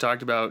I have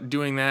talked about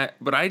doing that,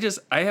 but I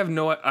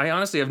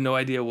honestly have no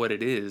idea what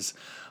it is.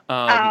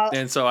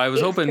 And so I was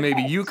hoping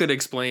maybe you could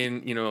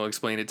explain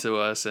it to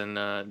us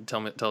and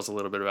tell us a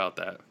little bit about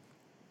that.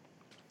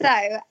 So,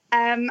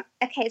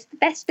 it's the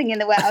best thing in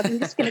the world. I'm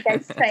just going to go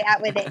straight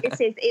out with it.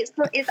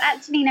 It's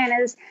actually known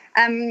as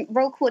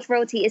Royal Court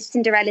Royalty is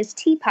Cinderella's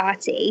Tea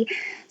Party.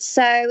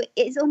 So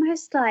it's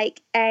almost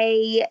like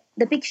the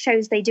big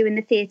shows they do in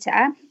the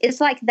theatre. It's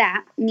like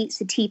that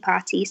meets a tea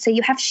party. So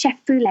you have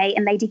Chef Boulet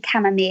and Lady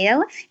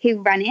Chamomile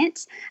who run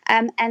it,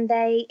 and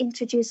they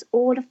introduce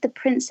all of the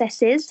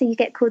princesses. So you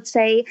get called,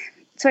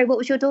 what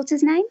was your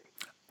daughter's name?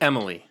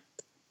 Emily.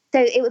 So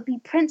it would be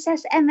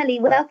Princess Emily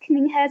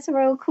welcoming her to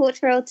royal court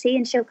royalty,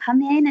 and she'll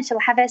come in and she'll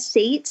have her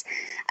seat.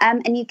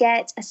 And you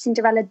get a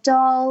Cinderella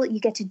doll, you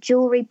get a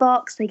jewelry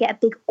box, they get a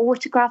big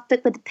autograph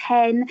book with a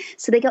pen.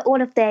 So they get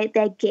all of their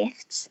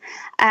gifts,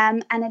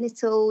 and a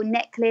little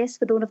necklace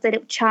with all of their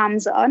little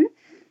charms on.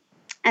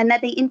 And then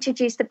they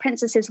introduce the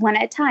princesses one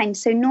at a time.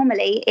 So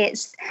normally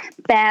it's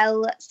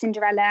Belle,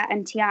 Cinderella,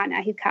 and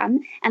Tiana who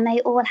come, and they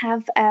all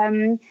have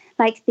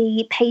like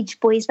the page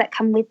boys that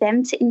come with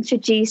them to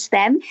introduce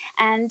them.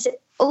 And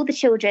all the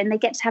children, they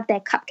get to have their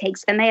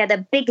cupcakes, and they are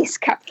the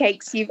biggest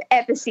cupcakes you've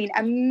ever seen,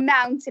 a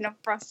mountain of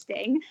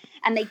frosting.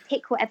 And they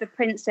pick whatever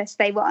princess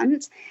they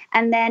want.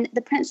 And then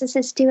the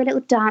princesses do a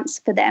little dance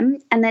for them.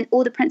 And then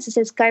all the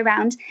princesses go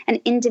around and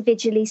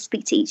individually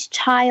speak to each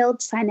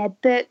child, sign their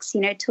books,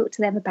 talk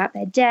to them about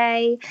their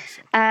day.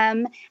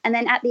 And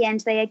then at the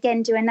end, they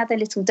again do another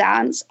little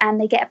dance,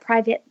 and they get a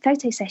private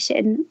photo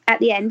session at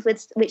the end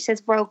which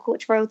says Royal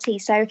Court Royalty.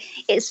 So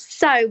it's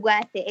so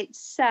worth it. It's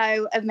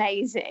so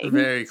amazing.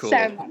 Very cool. So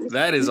amazing.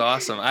 That is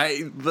awesome.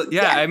 I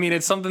mean,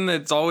 it's something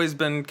that's always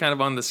been kind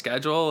of on the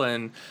schedule,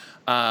 and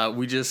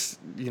we just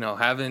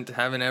haven't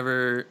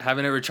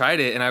ever tried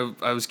it, and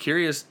I was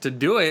curious to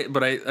do it,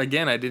 but I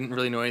didn't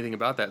really know anything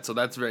about that, so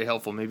that's very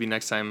helpful. Maybe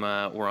next time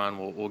we're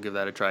on, we'll give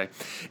that a try.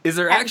 Is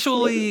there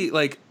actually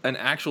like an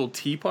actual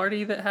tea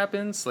party that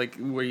happens, like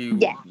where you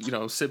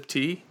sip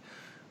tea?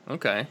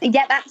 Okay.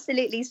 Yeah,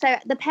 absolutely. So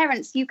the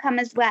parents, you come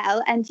as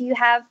well, and you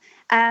have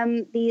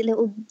the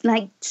little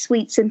like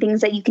sweets and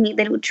things that you can eat,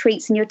 the little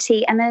treats in your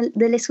tea, and then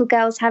the little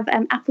girls have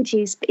apple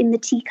juice in the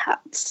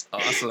teacups.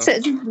 Awesome. So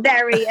it's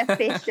very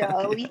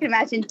official. You can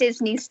imagine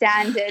Disney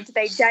standard.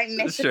 They don't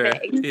miss a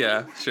thing.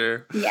 Yeah,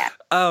 sure. Yeah.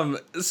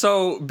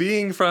 So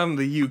being from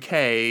the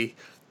UK,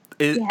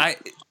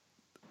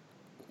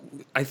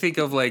 I think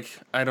of like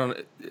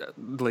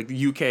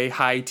UK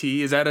high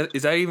tea. Is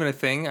that even a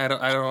thing? I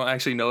don't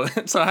actually know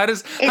it. So how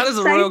does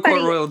a Royal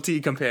Court royalty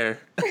compare?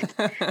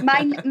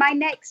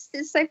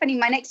 It's so funny.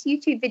 My next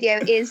YouTube video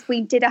is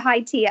we did a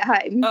high tea at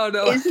home. Oh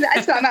no.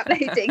 That's what I'm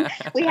uploading.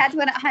 We had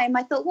one at home.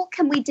 I thought, what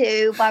can we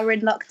do while we're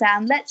in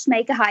lockdown? Let's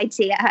make a high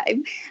tea at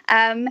home.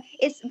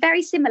 It's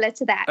very similar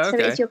to that. Okay. So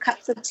it's your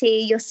cups of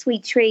tea, your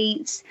sweet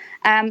treats.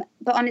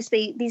 But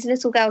honestly, these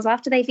little girls,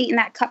 after they've eaten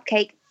that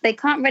cupcake, they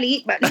can't really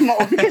eat much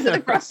more because of the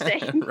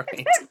frosting.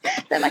 Right.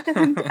 They're like,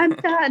 I'm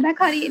done. I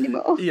can't eat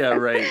anymore. Yeah,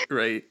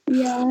 right.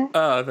 Yeah.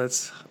 Oh,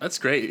 that's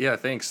great. Yeah,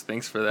 thanks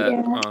for that.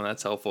 Yeah. Oh,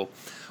 that's helpful.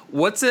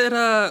 What's it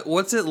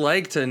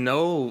like to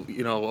know,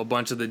 a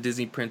bunch of the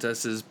Disney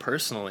princesses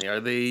personally? Are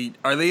they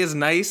as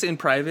nice in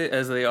private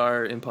as they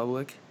are in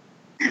public?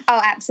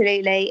 Oh,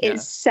 absolutely. Yeah.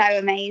 It's so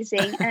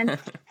amazing. And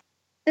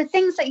the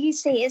things that you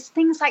see is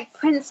things like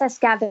Princess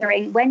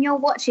Gathering. When you're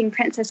watching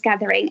Princess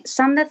Gathering,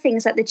 some of the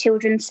things that the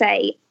children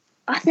say,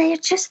 they are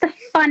just the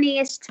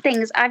funniest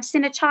things. I've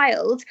seen a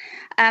child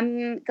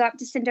go up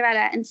to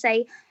Cinderella and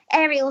say,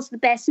 Ariel's the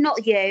best,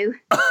 not you.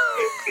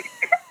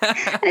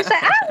 And it's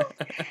like, oh,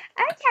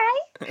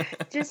 okay.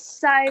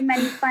 Just so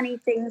many funny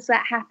things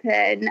that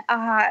happen.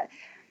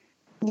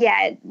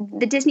 Yeah,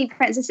 the Disney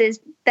princesses,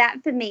 that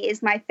for me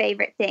is my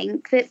favourite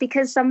thing.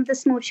 Because some of the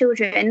small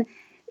children,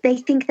 they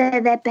think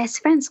they're their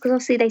best friends because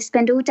obviously they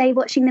spend all day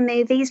watching the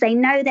movies. They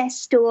know their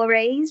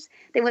stories.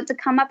 They want to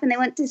come up and they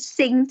want to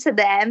sing to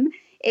them.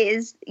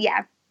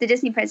 The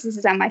Disney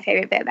princesses are my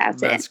favorite bit about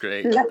it. That's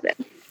great. Love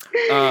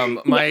them.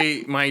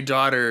 My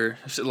daughter,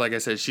 like I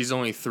said, she's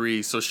only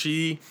 3, so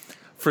she,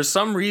 for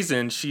some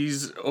reason,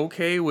 she's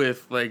okay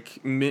with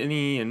like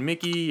Minnie and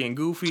Mickey and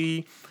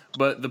Goofy,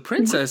 but the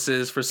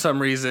princesses, for some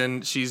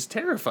reason, she's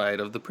terrified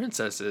of the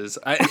princesses.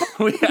 I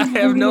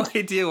have no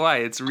idea why.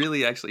 It's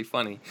really actually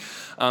funny.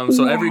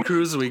 So every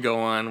cruise we go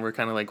on, we're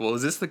kind of like, well,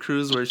 is this the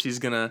cruise where she's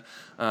gonna,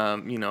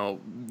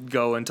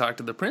 go and talk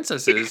to the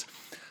princesses?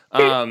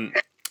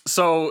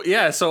 So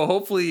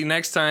hopefully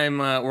next time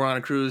we're on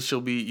a cruise,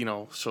 she'll be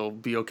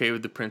okay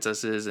with the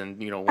princesses and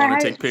want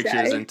to take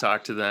pictures and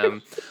talk to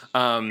them.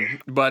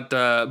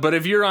 But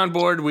if you're on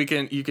board,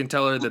 you can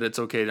tell her that it's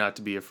okay not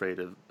to be afraid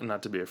of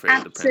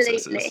the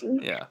princesses.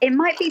 Yeah. It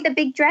might be the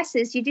big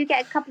dresses. You do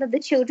get a couple of the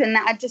children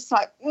that are just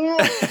like,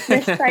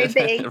 they're so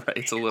big. Right,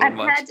 it's a little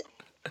much. Had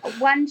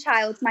one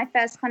child, my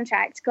first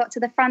contract, got to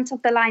the front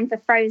of the line for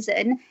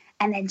Frozen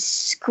and then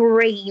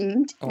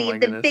screamed,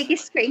 the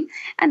biggest scream.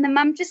 And the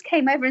mum just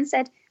came over and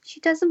said, she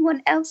doesn't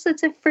want Elsa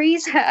to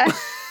freeze her.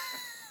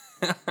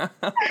 Like,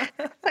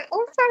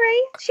 oh,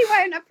 sorry, she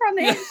won't, I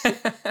promise.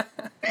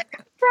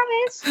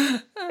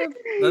 Promise.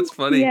 That's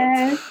funny.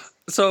 Yes.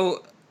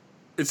 So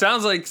it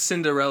sounds like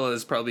Cinderella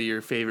is probably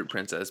your favorite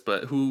princess,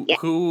 but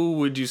who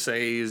would you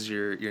say is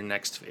your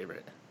next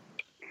favorite?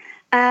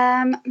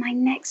 My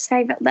next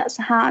favorite, that's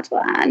a hard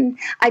one.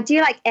 I do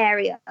like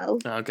Ariel.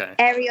 Okay.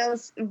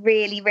 Ariel's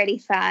really, really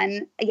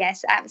fun.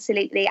 Yes,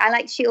 absolutely.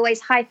 She always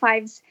high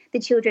fives the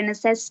children and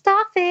says,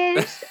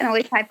 "Starfish," and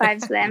always high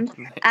fives them.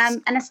 Nice.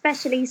 And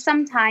especially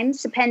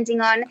sometimes,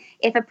 depending on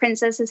if a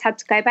princess has had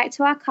to go back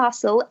to our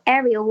castle,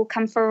 Ariel will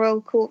come for a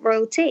royal court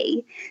royal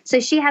tea. So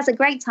she has a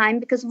great time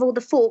because of all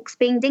the forks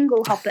being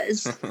dingle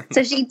hoppers.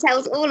 So she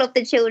tells all of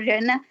the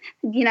children,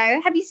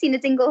 have you seen a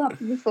dingle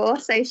hopper before?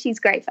 So she's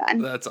great fun.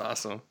 That's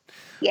awesome.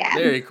 Yeah.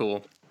 Very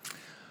cool.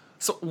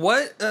 So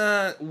what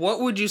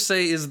would you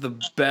say is the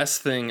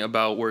best thing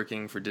about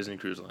working for Disney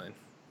Cruise Line?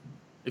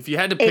 If you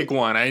had to pick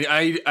one,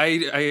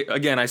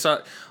 I saw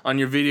on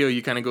your video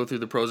you kind of go through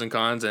the pros and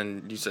cons,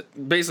 and you said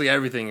basically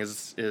everything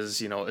is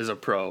a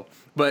pro.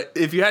 But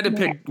if you had to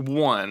pick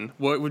one,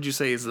 what would you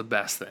say is the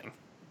best thing?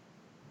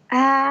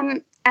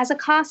 As a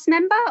cast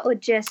member or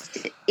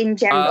just in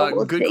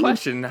general? Good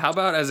question. How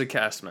about as a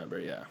cast member?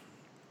 Yeah.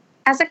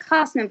 As a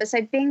cast member,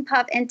 so being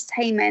part of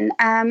entertainment,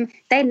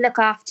 they look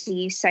after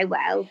you so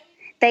well.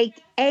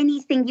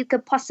 Anything you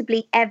could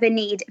possibly ever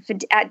need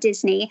at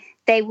Disney,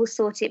 they will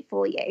sort it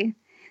for you.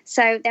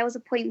 So there was a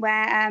point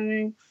where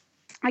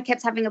I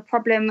kept having a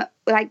problem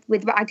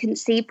with what I couldn't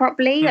see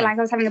properly. Like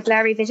I was having a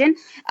blurry vision.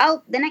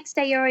 Oh, the next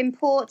day you're in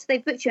port.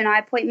 They've booked you an eye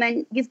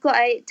appointment. You've got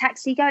a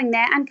taxi going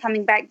there and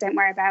coming back. Don't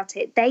worry about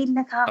it. They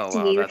look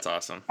after you. That's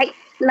awesome.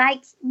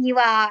 Like you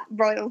are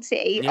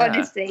royalty. Yeah.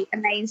 Honestly,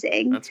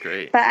 amazing. That's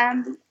great.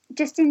 But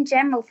just in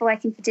general for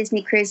working for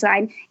Disney Cruise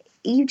Line,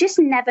 you just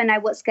never know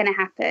what's going to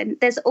happen.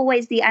 There's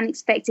always the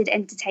unexpected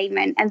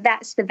entertainment, and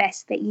that's the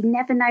best bit. You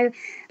never know.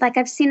 Like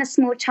I've seen a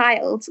small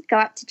child go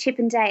up to Chip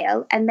and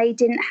Dale and they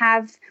didn't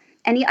have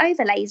any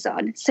overlays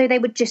on, so they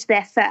were just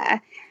their fur.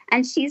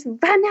 And she's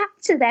run up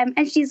to them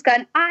and she's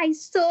gone, "I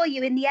saw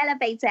you in the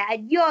elevator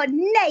and you're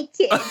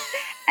naked."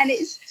 And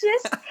it's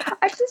just,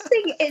 I just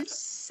think it's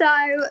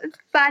so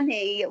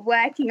funny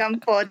working on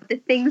board, the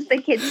things the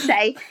kids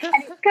say. And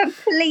it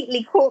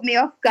completely caught me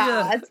off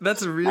guard. Yeah,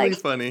 that's really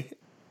funny.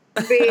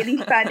 Really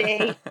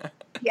funny.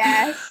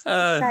 Yes,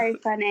 so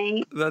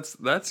funny.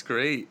 That's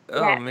great.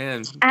 Oh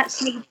man.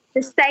 Actually,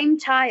 the same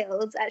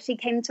child actually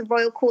came to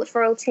Royal Court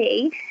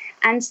Royalty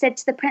and said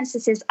to the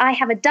princesses, "I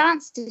have a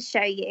dance to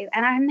show you."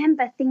 And I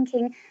remember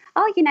thinking,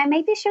 oh,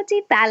 maybe she'll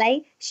do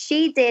ballet.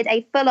 She did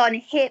a full-on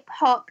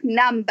hip-hop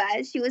number.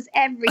 She was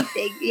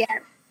everything.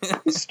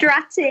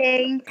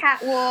 Strutting,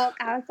 catwalk.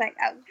 I was like,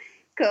 oh,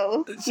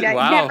 cool.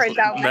 Wow,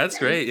 that's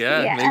great.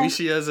 Yeah, maybe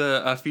she has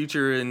a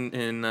future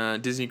in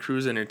Disney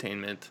Cruise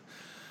Entertainment.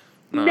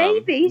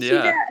 Maybe she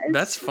does.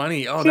 That's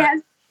funny. Oh,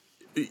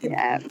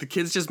 the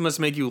kids just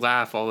must make you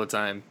laugh all the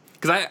time.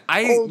 Because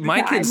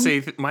my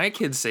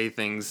kids say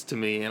things to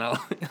me, and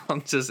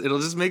it'll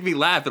just make me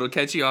laugh. It'll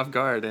catch you off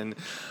guard, and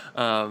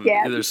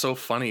they're so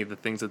funny the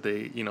things that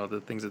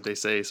they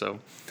say. So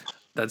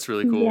that's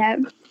really cool. Yeah.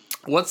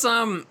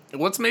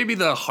 What's maybe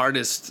the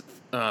hardest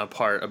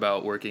part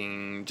about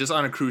working just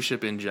on a cruise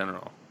ship in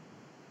general?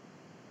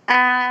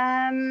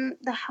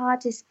 The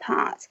hardest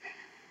part,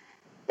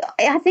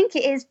 I think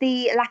it is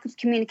the lack of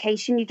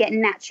communication you get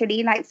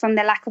naturally, like from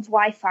the lack of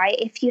Wi-Fi.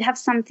 If you have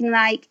something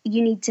like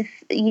you need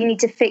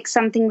to fix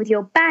something with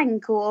your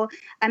bank or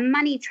a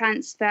money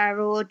transfer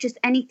or just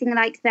anything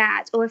like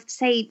that, or if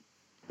say,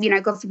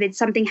 God forbid,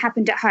 something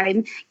happened at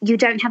home, you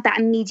don't have that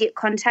immediate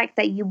contact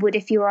that you would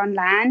if you were on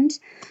land.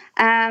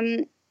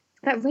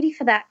 But really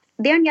for that,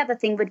 the only other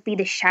thing would be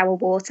the shower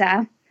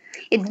water.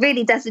 It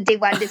really doesn't do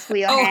wonders for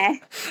your hair.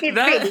 It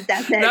really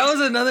doesn't. That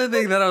was another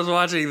thing that I was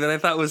watching that I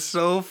thought was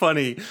so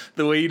funny.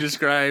 The way you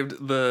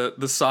described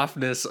the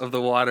softness of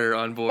the water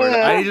on board.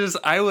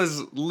 I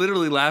was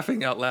literally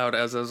laughing out loud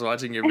as I was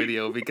watching your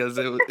video because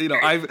it was,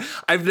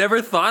 I've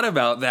never thought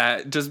about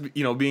that. Just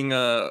being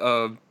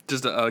a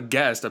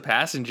guest, a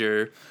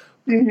passenger.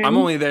 Mm-hmm. I'm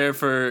only there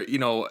for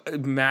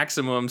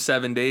maximum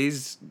 7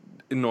 days.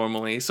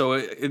 Normally, so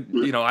I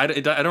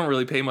don't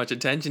really pay much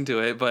attention to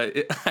it, but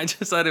I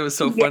just thought it was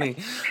so funny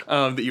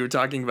that you were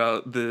talking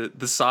about the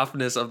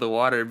softness of the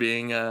water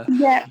being a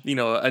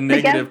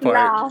negative part.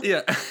 Laugh.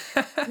 Yeah,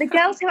 the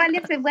girls who I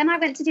lived with when I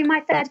went to do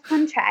my third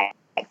contract,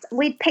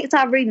 we'd picked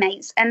our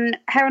roommates, and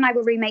her and I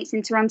were roommates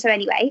in Toronto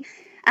anyway.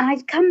 And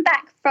I'd come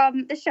back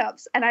from the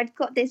shops and I'd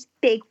got this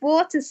big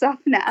water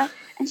softener.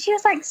 And she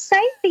was like,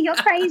 "Sophie, you're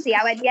crazy."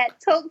 I went, "Yeah,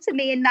 talk to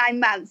me in 9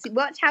 months.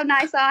 Watch how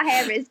nice our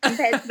hair is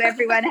compared to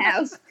everyone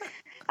else.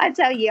 I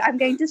tell you, I'm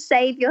going to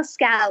save your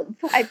scalp.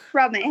 I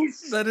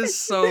promise." That is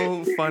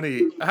so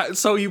funny.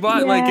 So you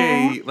bought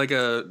like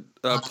a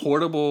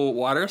portable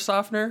water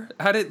softener?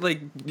 How did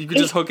you could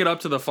just hook it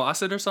up to the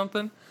faucet or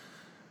something?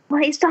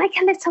 Well, it's like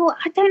a little,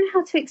 I don't know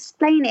how to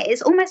explain it.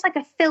 It's almost like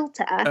a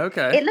filter.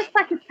 Okay. It looks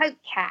like a Coke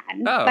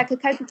can, like a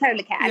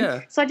Coca-Cola can.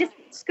 Yeah. So I just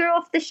screw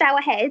off the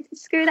shower head,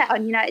 screw that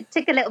on. It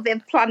took a little bit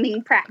of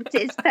plumbing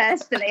practice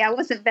personally. I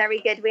wasn't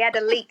very good. We had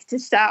a leak to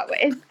start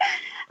with.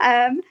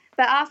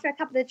 But after a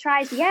couple of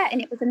tries,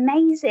 and it was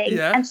amazing.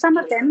 Yeah. And some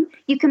of them,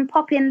 you can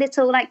pop in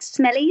little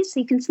smellies, so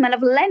you can smell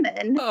of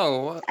lemon.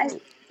 Oh,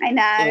 I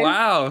know.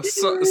 Wow.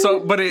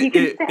 But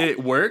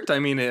it worked? I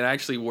mean, it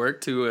actually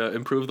worked to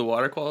improve the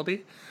water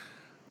quality?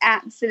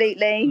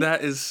 Absolutely.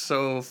 That is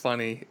so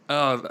funny.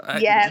 Oh,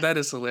 that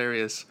is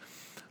hilarious.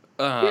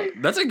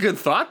 That's a good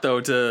thought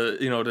though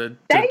to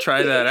Thank try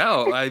you. that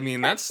out. I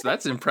mean,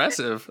 that's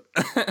impressive.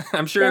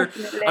 I'm sure.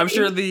 I'm Definitely.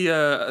 sure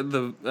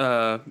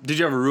the did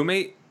you have a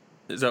roommate?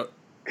 Is that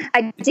I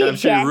I'm did,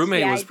 sure your yes. roommate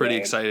Yeah, was I pretty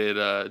did. excited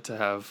to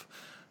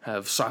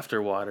have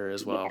softer water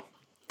as Yeah. well.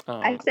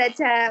 I said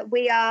to her,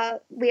 we are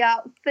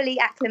fully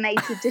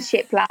acclimated to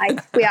ship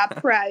life. We are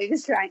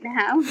pros right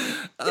now.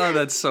 Oh,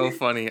 that's so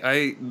funny.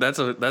 That's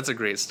a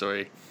great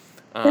story.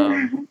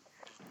 Um,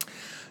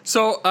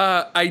 so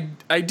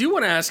I do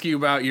want to ask you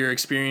about your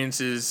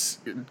experiences,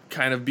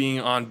 kind of being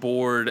on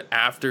board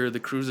after the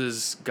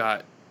cruises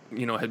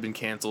had been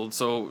canceled.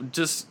 So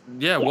just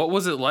Yeah. what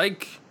was it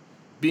like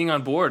being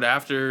on board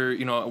after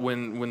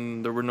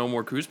when there were no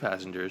more cruise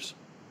passengers?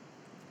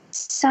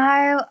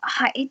 So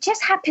it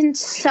just happened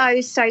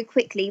so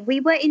quickly. We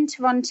were in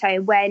Toronto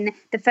when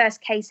the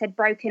first case had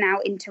broken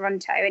out in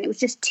Toronto, and it was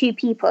just two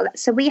people.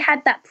 So we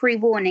had that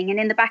pre-warning, and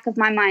in the back of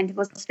my mind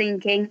was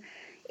thinking,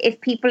 if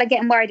people are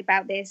getting worried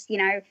about this,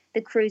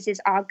 the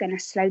cruises are going to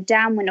slow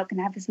down. We're not going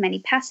to have as many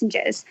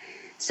passengers.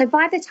 So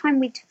by the time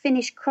we'd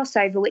finished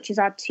crossover, which is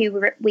our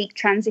 2-week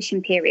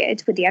transition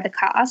period with the other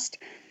cast,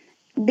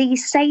 the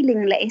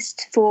sailing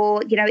list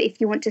for, if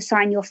you want to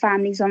sign your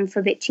families on for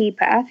a bit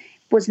cheaper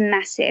was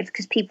massive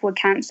because people were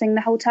cancelling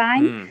the whole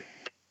time. Mm.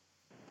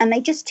 And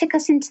they just took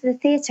us into the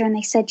theatre and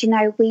they said,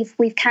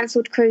 we've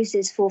cancelled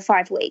cruises for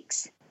 5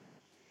 weeks.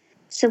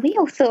 So we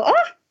all thought,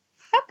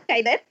 oh,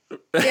 okay then.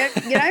 Ship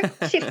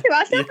to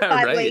us Yeah, for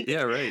 5 right. weeks.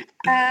 Yeah, right.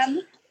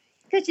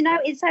 Because,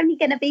 it's only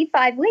going to be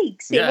 5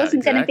 weeks. It Yeah,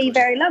 wasn't going to be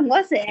exactly. very long,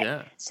 was it?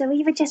 Yeah. So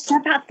we were just,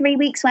 about 3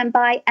 weeks went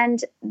by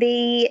and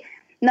the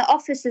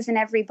officers and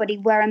everybody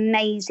were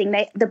amazing.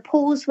 The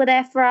pools were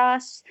there for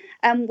us.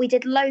 We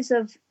did loads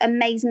of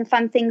amazing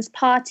fun things,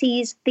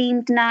 parties,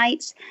 themed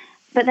nights.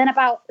 But then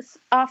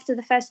after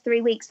the first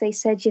 3 weeks, they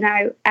said,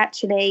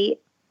 actually,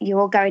 you're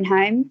all going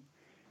home.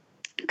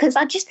 Because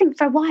I just think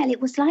for a while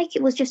it was like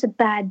it was just a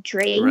bad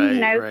dream,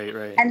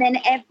 Right. And then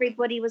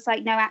everybody was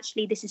like, no,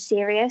 actually, this is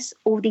serious.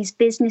 All these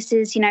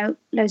businesses,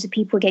 loads of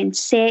people were getting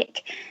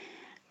sick.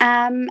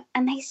 And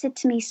they said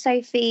to me,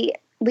 Sophie,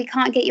 we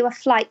can't get you a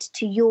flight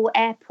to your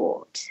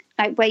airport,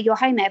 like where your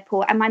home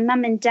airport. And my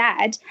mum and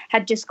dad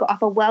had just got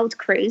off a world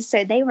cruise,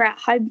 so they were at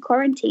home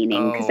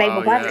quarantining because they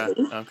were worried.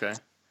 Yeah. Okay.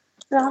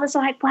 So I was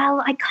like,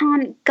 well, I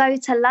can't go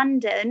to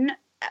London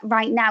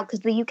right now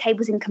because the UK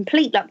was in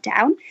complete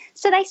lockdown.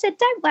 So they said,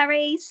 don't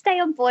worry, stay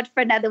on board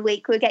for another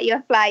week. We'll get you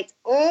a flight.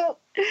 Oh,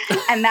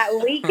 and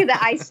that week that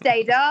I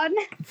stayed on,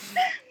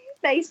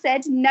 they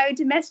said no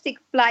domestic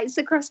flights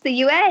across the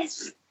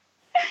US.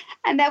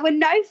 And there were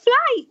no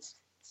flights.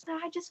 So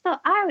I just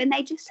thought, and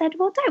they just said,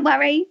 well, don't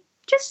worry,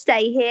 just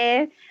stay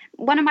here.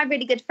 One of my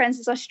really good friends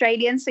is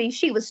Australian, so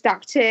she was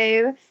stuck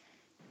too.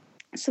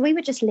 So we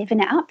were just living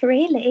it up,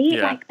 really.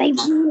 Yeah.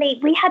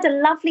 We had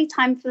a lovely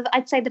time for,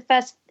 I'd say, the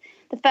first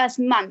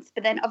month.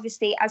 But then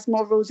obviously as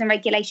more rules and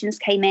regulations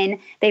came in,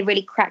 they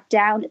really cracked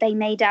down. They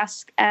made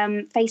us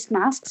face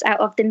masks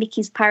out of the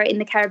Mickey's Pirate in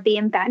the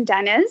Caribbean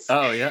bandanas.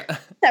 Oh, yeah.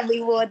 So we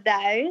wore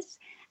those.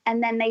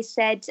 And then they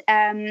said,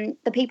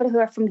 the people who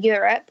are from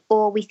Europe,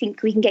 or we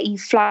think we can get you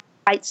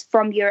flights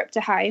from Europe to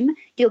home,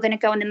 you're going to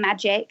go on the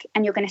Magic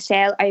and you're going to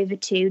sail over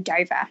to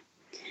Dover.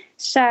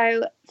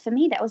 So for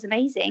me, that was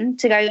amazing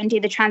to go and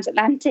do the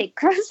transatlantic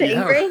crossing,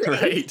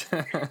 really.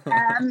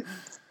 Right.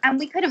 And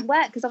we couldn't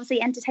work because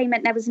obviously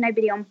entertainment, there was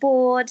nobody on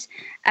board.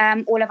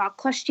 All of our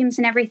costumes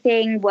and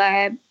everything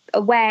were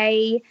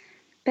away.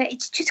 But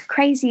it's just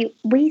crazy.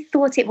 We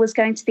thought it was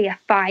going to be a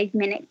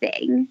 5-minute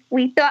thing.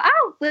 We thought,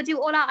 we'll do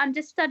all our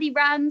understudy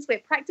runs. We'll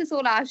practice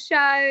all our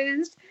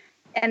shows.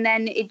 And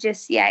then it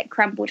just, it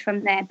crumbled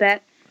from there.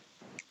 But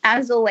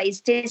as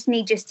always,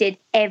 Disney just did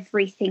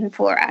everything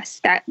for us.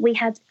 That we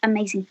had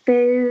amazing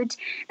food.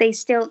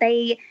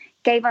 They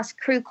gave us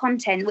crew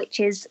content,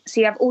 which is,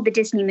 so you have all the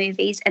Disney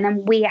movies and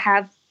then we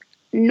have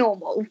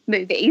normal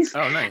movies.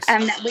 Oh, nice.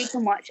 That we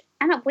can watch.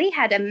 And we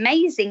had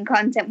amazing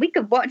content. We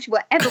could watch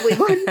whatever we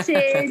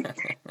wanted.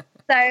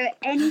 So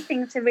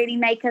anything to really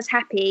make us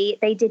happy,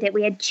 they did it.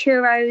 We had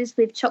churros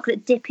with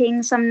chocolate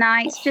dipping some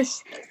nights.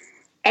 Just,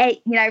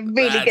 really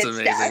That's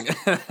good amazing.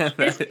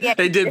 stuff.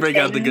 They did bring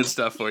out the good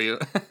stuff for you.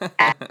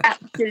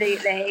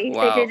 Absolutely.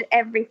 Wow. They did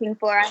everything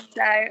for us.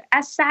 So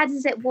as sad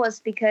as it was,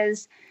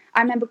 because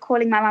I remember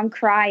calling my mum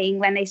crying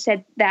when they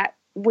said that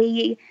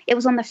it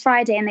was on the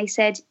Friday and they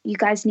said, you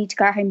guys need to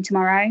go home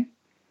tomorrow.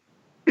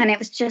 And it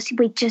was just,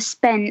 we just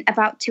spent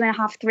about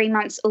 2.5, 3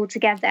 months all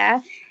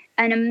together,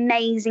 an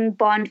amazing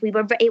bond.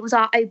 It was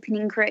our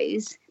opening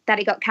cruise that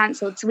it got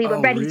cancelled. So we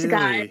were ready to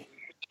go.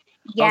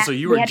 Yeah, so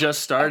you were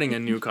just starting a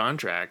new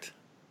contract.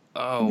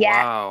 Oh,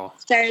 yeah. Wow.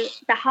 So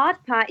the hard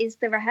part is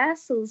the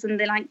rehearsals and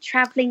the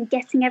traveling,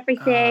 getting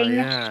everything.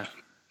 Yeah.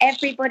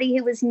 Everybody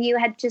who was new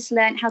had just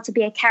learned how to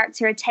be a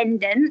character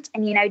attendant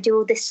and, do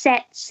all the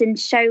sets and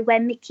show where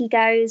Mickey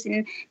goes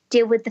and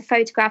deal with the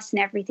photographs and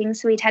everything.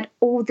 So we'd had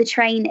all the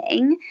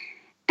training.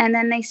 And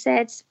then they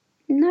said,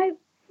 no,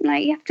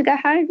 you have to go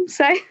home.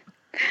 So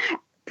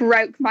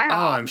broke my heart.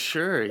 Oh, I'm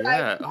sure.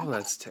 Yeah. Oh,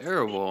 that's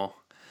terrible.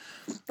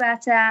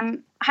 but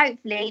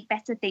hopefully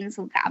better things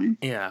will come.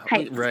 Yeah,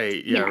 Hopefully,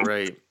 right. Yeah,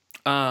 right.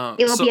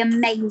 It will be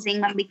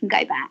amazing when we can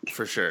go back.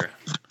 For sure.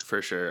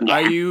 For sure. Yeah.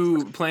 Are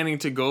you planning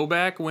to go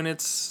back when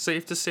it's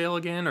safe to sail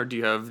again, or do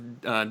you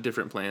have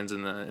different plans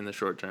in the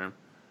short term?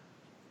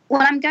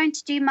 Well, I'm going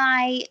to do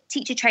my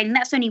teacher training.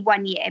 That's only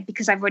 1 year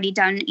because I've already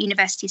done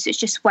university, so it's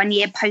just 1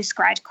 year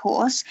postgrad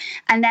course.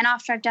 And then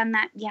after I've done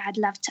that, yeah, I'd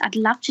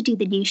love to do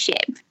the new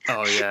ship.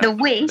 Oh yeah, the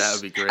Wish. That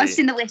would be great. I was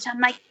in the Wish. I'm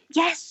like,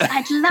 yes,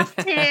 I'd love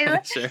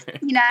to. Sure.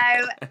 You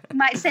know,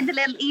 might send a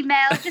little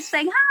email just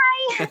saying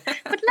hi.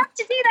 Would love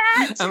to do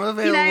that. I'm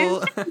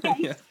available.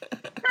 You know,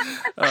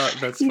 oh,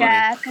 that's funny.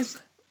 Yeah, because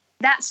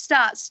that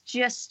starts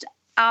just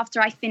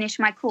after I finish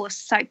my course,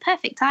 so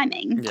perfect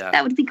timing. Yeah,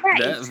 that would be great.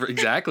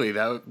 Exactly.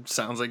 That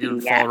sounds like it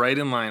would fall right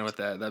in line with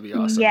that. That'd be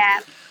awesome. Yeah.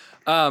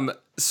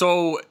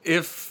 So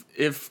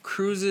if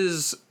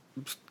cruises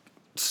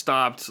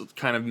stopped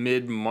kind of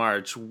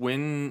mid-March,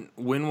 when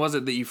was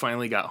it that you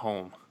finally got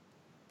home?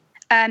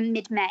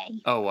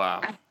 Mid-May. Oh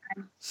wow.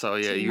 So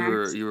yeah,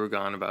 you were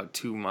gone about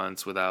 2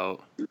 months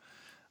without.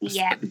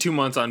 Yeah. 2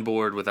 months on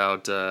board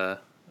without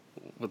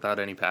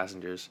any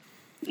passengers.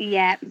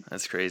 Yeah.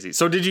 That's crazy.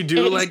 So did you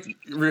do like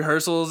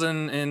rehearsals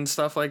and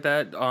stuff like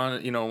that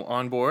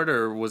on board,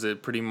 or was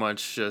it pretty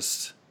much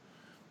just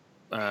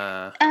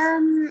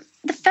the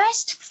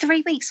first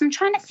 3 weeks, I'm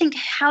trying to think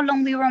how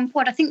long we were on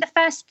board. I think the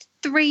first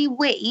 3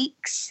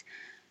 weeks,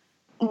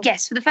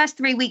 yes, for the first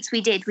 3 weeks we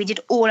did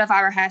all of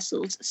our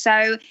rehearsals.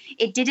 So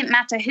it didn't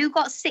matter who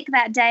got sick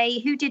that day,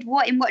 who did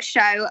what in what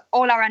show,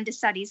 all our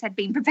understudies had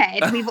been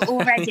prepared. We were all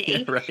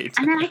ready. Right.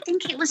 And then I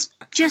think it was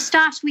just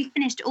after we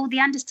finished all the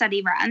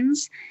understudy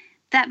runs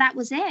that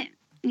was it.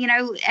 You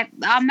know,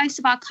 most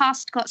of our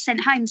cast got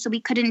sent home, so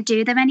we couldn't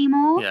do them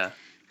anymore. Yeah.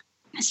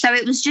 So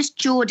it was just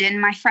Jordan,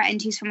 my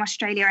friend who's from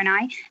Australia,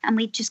 and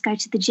we'd just go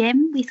to the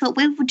gym. We thought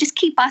we'll just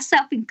keep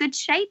ourselves in good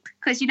shape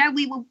because,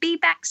 we will be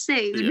back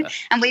soon. Yeah.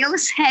 And we all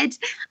said,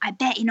 I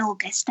bet in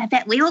August. I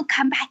bet we all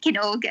come back in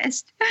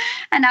August.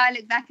 And now I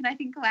look back and I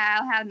think,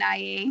 wow, how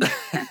naive.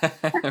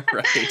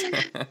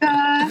 Right.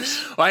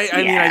 Gosh. Well,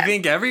 I mean, I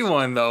think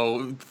everyone,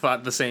 though,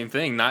 thought the same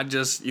thing. Not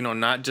just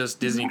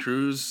Disney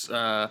Cruise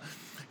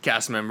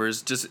cast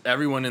members, just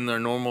everyone in their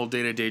normal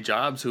day-to-day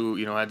jobs who,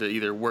 had to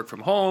either work from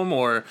home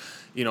or,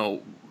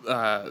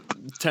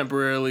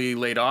 temporarily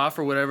laid off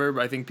or whatever.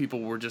 But I think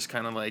people were just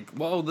kind of like,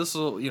 well, this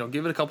will,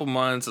 give it a couple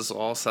months, this will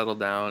all settle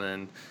down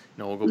and,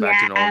 we'll go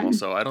back to normal.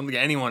 So I don't think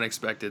anyone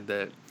expected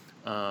that,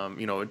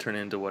 it would turn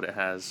into what it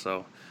has.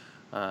 So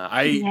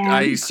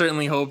I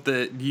certainly hope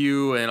that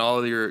you and all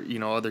of your,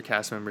 other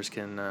cast members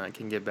can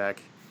get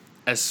back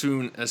as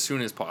soon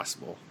as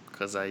possible,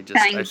 because I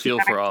feel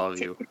for all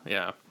of you.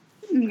 Yeah.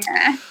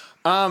 Yeah.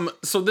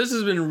 So this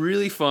has been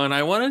really fun.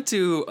 I wanted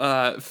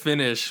to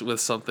finish with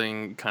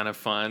something kind of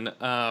fun.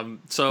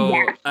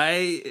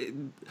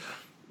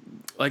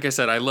 Like I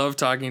said, I love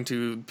talking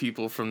to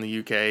people from the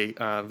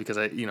UK because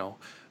I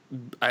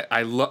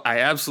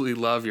absolutely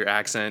love your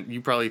accent.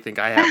 You probably think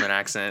I have an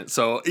accent,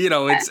 so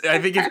I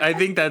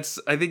think that's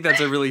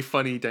a really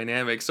funny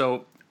dynamic.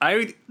 So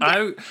I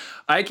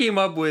came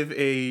up with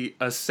a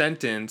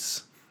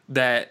sentence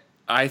that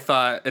I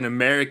thought an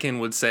American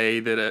would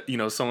say that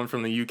someone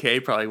from the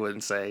UK probably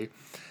wouldn't say,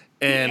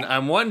 and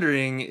I'm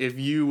wondering if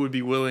you would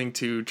be willing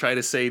to try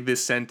to say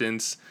this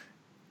sentence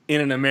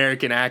in an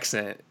American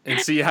accent and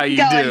see how you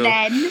do.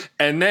 Then.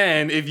 And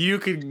then if you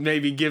could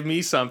maybe give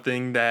me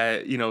something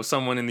that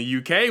someone in the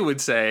UK would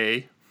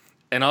say,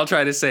 and I'll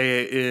try to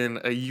say it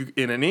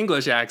in an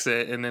English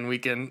accent, and then we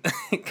can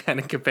kind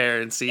of compare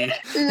and see.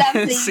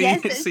 Lovely.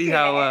 see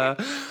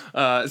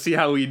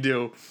how we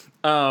do.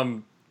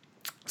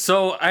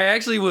 So I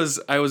actually was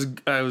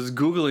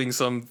Googling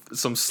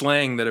some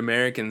slang that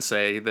Americans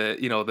say that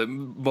that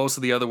most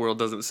of the other world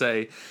doesn't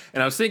say,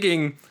 and I was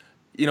thinking,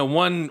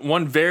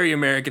 one very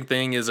American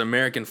thing is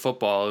American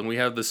football, and we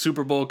have the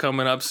Super Bowl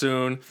coming up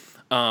soon.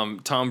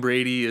 Tom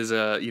Brady is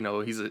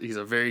he's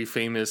a very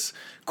famous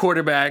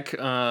quarterback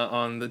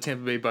on the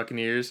Tampa Bay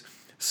Buccaneers.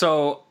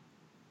 So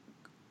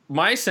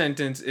my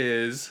sentence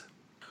is,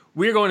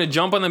 we're going to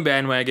jump on the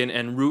bandwagon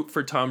and root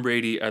for Tom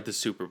Brady at the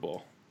Super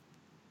Bowl.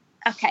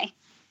 Okay.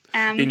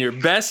 In your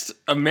best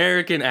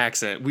American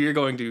accent, we are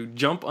going to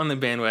jump on the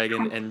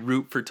bandwagon and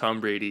root for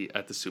Tom Brady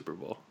at the Super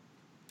Bowl.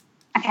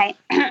 Okay.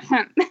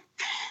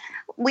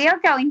 We are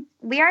going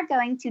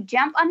to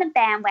jump on the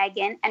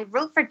bandwagon and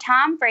root for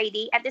Tom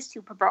Brady at the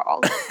Super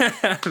Bowl.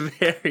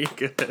 Very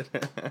good.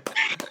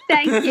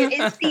 Thank you.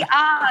 It's the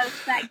R's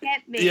that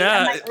get me.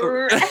 Yeah. I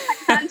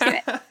can't do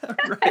it.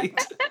 Right.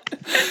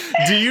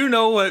 Do you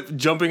know what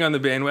jumping on the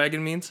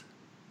bandwagon means?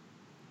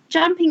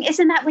 Jumping,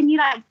 isn't that when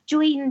you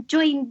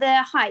join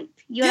the hype?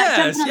 You're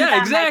yes, jumping on the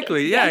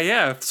exactly. Yes.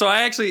 Yeah. So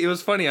it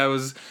was funny. I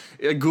was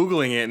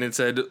Googling it, and it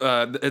said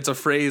it's a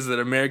phrase that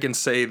Americans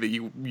say that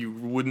you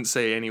wouldn't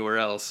say anywhere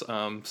else.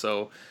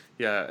 So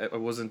yeah, I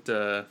wasn't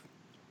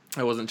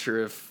I wasn't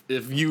sure if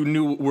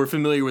you were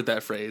familiar with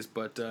that phrase,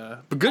 but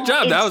good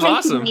job. That was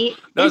awesome.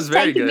 That was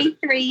very good. It's taken me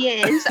 3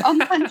 years. On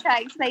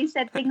contracts, they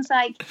said things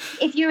like,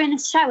 if you're in a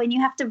show and you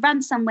have to run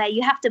somewhere,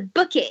 you have to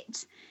book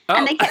it. Oh.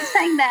 And they kept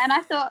saying that, and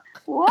I thought,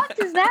 what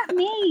does that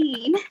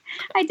mean?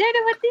 I don't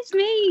know what this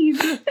means.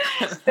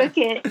 Book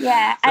it,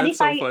 yeah. And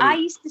That's I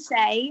used to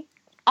say,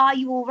 are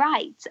you all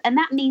right? And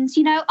that means,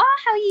 how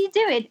are you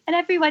doing? And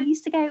everyone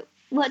used to go,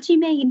 what do you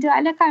mean? Do I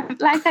look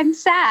like I'm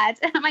sad?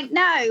 And I'm like,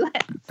 no.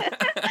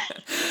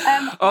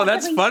 Oh,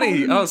 that's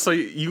funny. Oh, so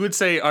you would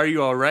say, are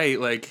you all right?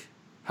 Like,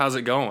 how's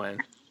it going?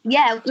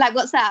 Yeah, like,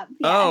 what's up?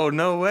 Yeah. Oh,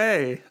 no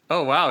way.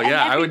 Oh, wow.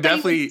 Yeah, I would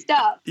definitely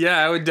stop.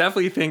 Yeah, I would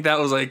definitely think that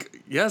was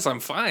like, yes, I'm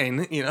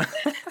fine, Yeah.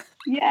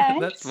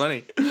 That's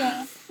funny.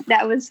 Yeah.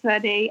 That was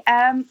funny.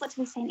 What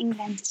do we say in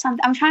England?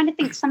 I'm trying to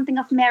think something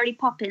of Mary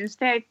Poppins,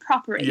 very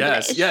proper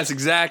English. Yes,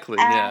 exactly.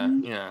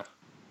 Yeah.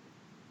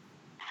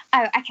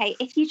 Oh, okay.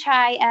 If you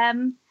try,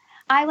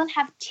 I will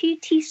have 2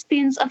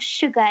 teaspoons of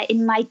sugar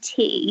in my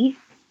tea.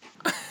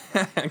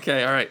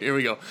 Okay, all right, here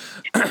we go.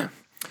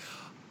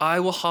 I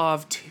will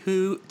have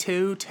two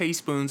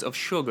teaspoons of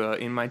sugar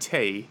in my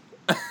tea.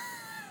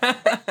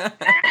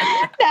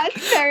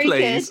 That's very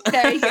good.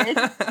 Very good.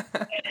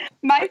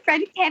 My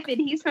friend Kevin,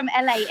 he's from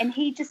LA, and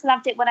he just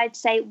loved it when I'd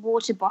say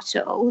water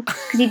bottle.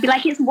 Because he'd be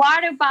like, it's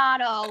water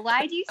bottle.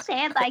 Why do you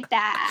say it like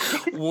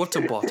that? Water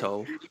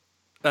bottle.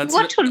 That's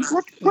water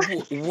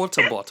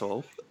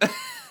bottle.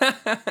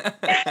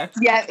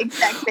 Yeah,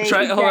 exactly.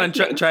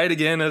 Try it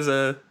again as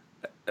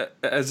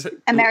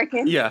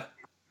American. Yeah.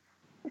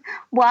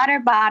 Water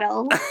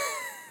bottle.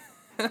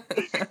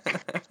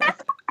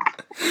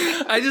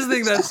 I just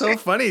think that's so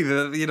funny.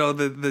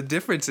 The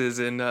differences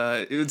in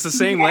it's the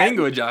same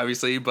language,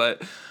 obviously,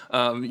 but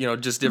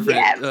just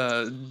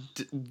different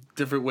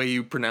different way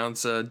you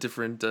pronounce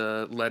different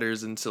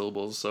letters and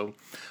syllables. So,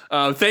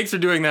 thanks for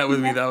doing that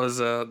with me. That was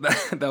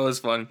that was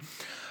fun.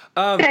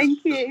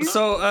 Thank you.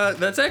 So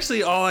that's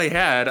actually all I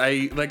had.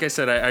 Like I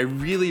said, I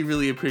really,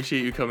 really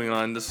appreciate you coming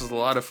on. This was a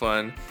lot of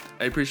fun.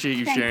 I appreciate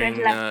you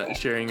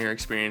sharing your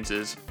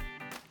experiences.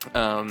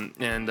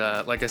 And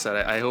like I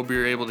said, I hope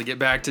you're able to get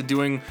back to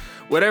doing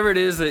whatever it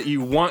is that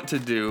you want to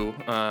do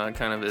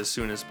kind of as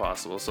soon as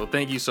possible. So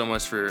thank you so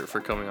much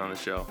for coming on the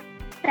show.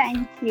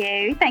 Thank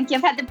you.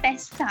 I've had the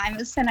best time. It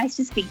was so nice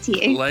to speak to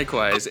you.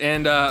 Likewise.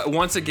 And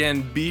once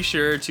again, be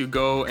sure to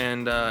go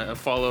and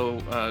follow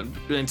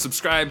and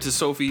subscribe to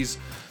Sophie's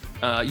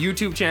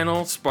YouTube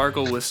channel,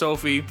 Sparkle with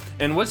Sophie.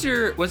 And what's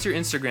your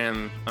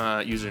Instagram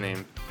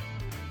username?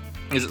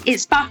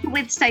 It's Sparkle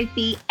with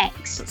Sophie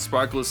X.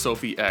 Sparkle with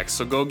Sophie X.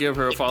 So go give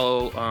her a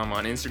follow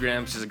on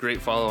Instagram. She's a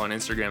great follow on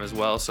Instagram as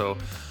well. So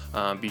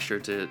be sure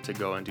to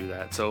go and do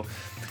that. So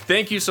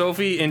thank you,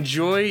 Sophie.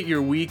 Enjoy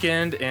your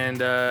weekend, and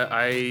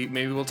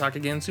maybe we'll talk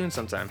again soon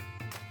sometime.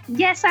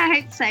 Yes, I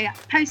hope so.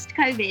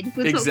 Post-COVID,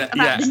 we'll talk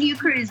about the new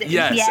cruises.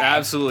 Yes,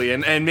 absolutely.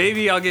 And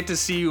maybe I'll get to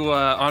see you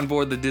on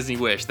board the Disney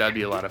Wish. That'd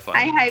be a lot of fun.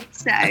 I hope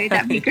so.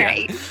 That'd be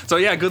great. Yeah. So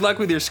yeah, good luck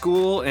with your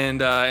school and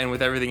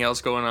with everything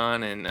else going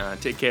on. And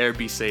take care,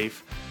 be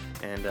safe,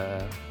 and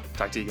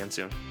talk to you again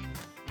soon.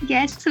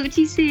 Yes, talk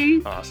to you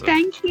soon. Awesome.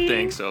 Thank you.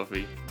 Thanks,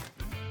 Sophie.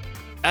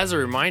 As a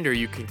reminder,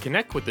 you can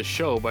connect with the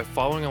show by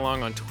following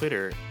along on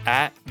Twitter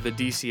at the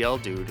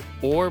DCL Dude,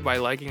 or by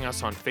liking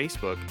us on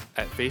Facebook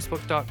at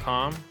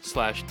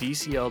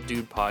facebook.com/DCL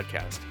Dude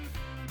Podcast.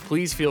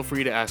 Please feel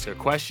free to ask a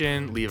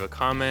question, leave a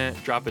comment,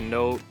 drop a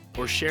note,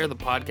 or share the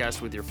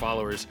podcast with your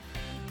followers.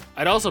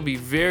 I'd also be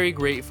very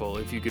grateful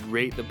if you could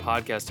rate the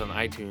podcast on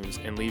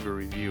iTunes and leave a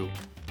review.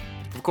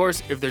 Of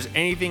course, if there's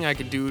anything I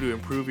could do to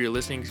improve your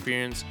listening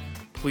experience,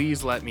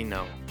 please let me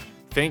know.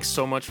 Thanks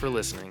so much for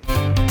listening.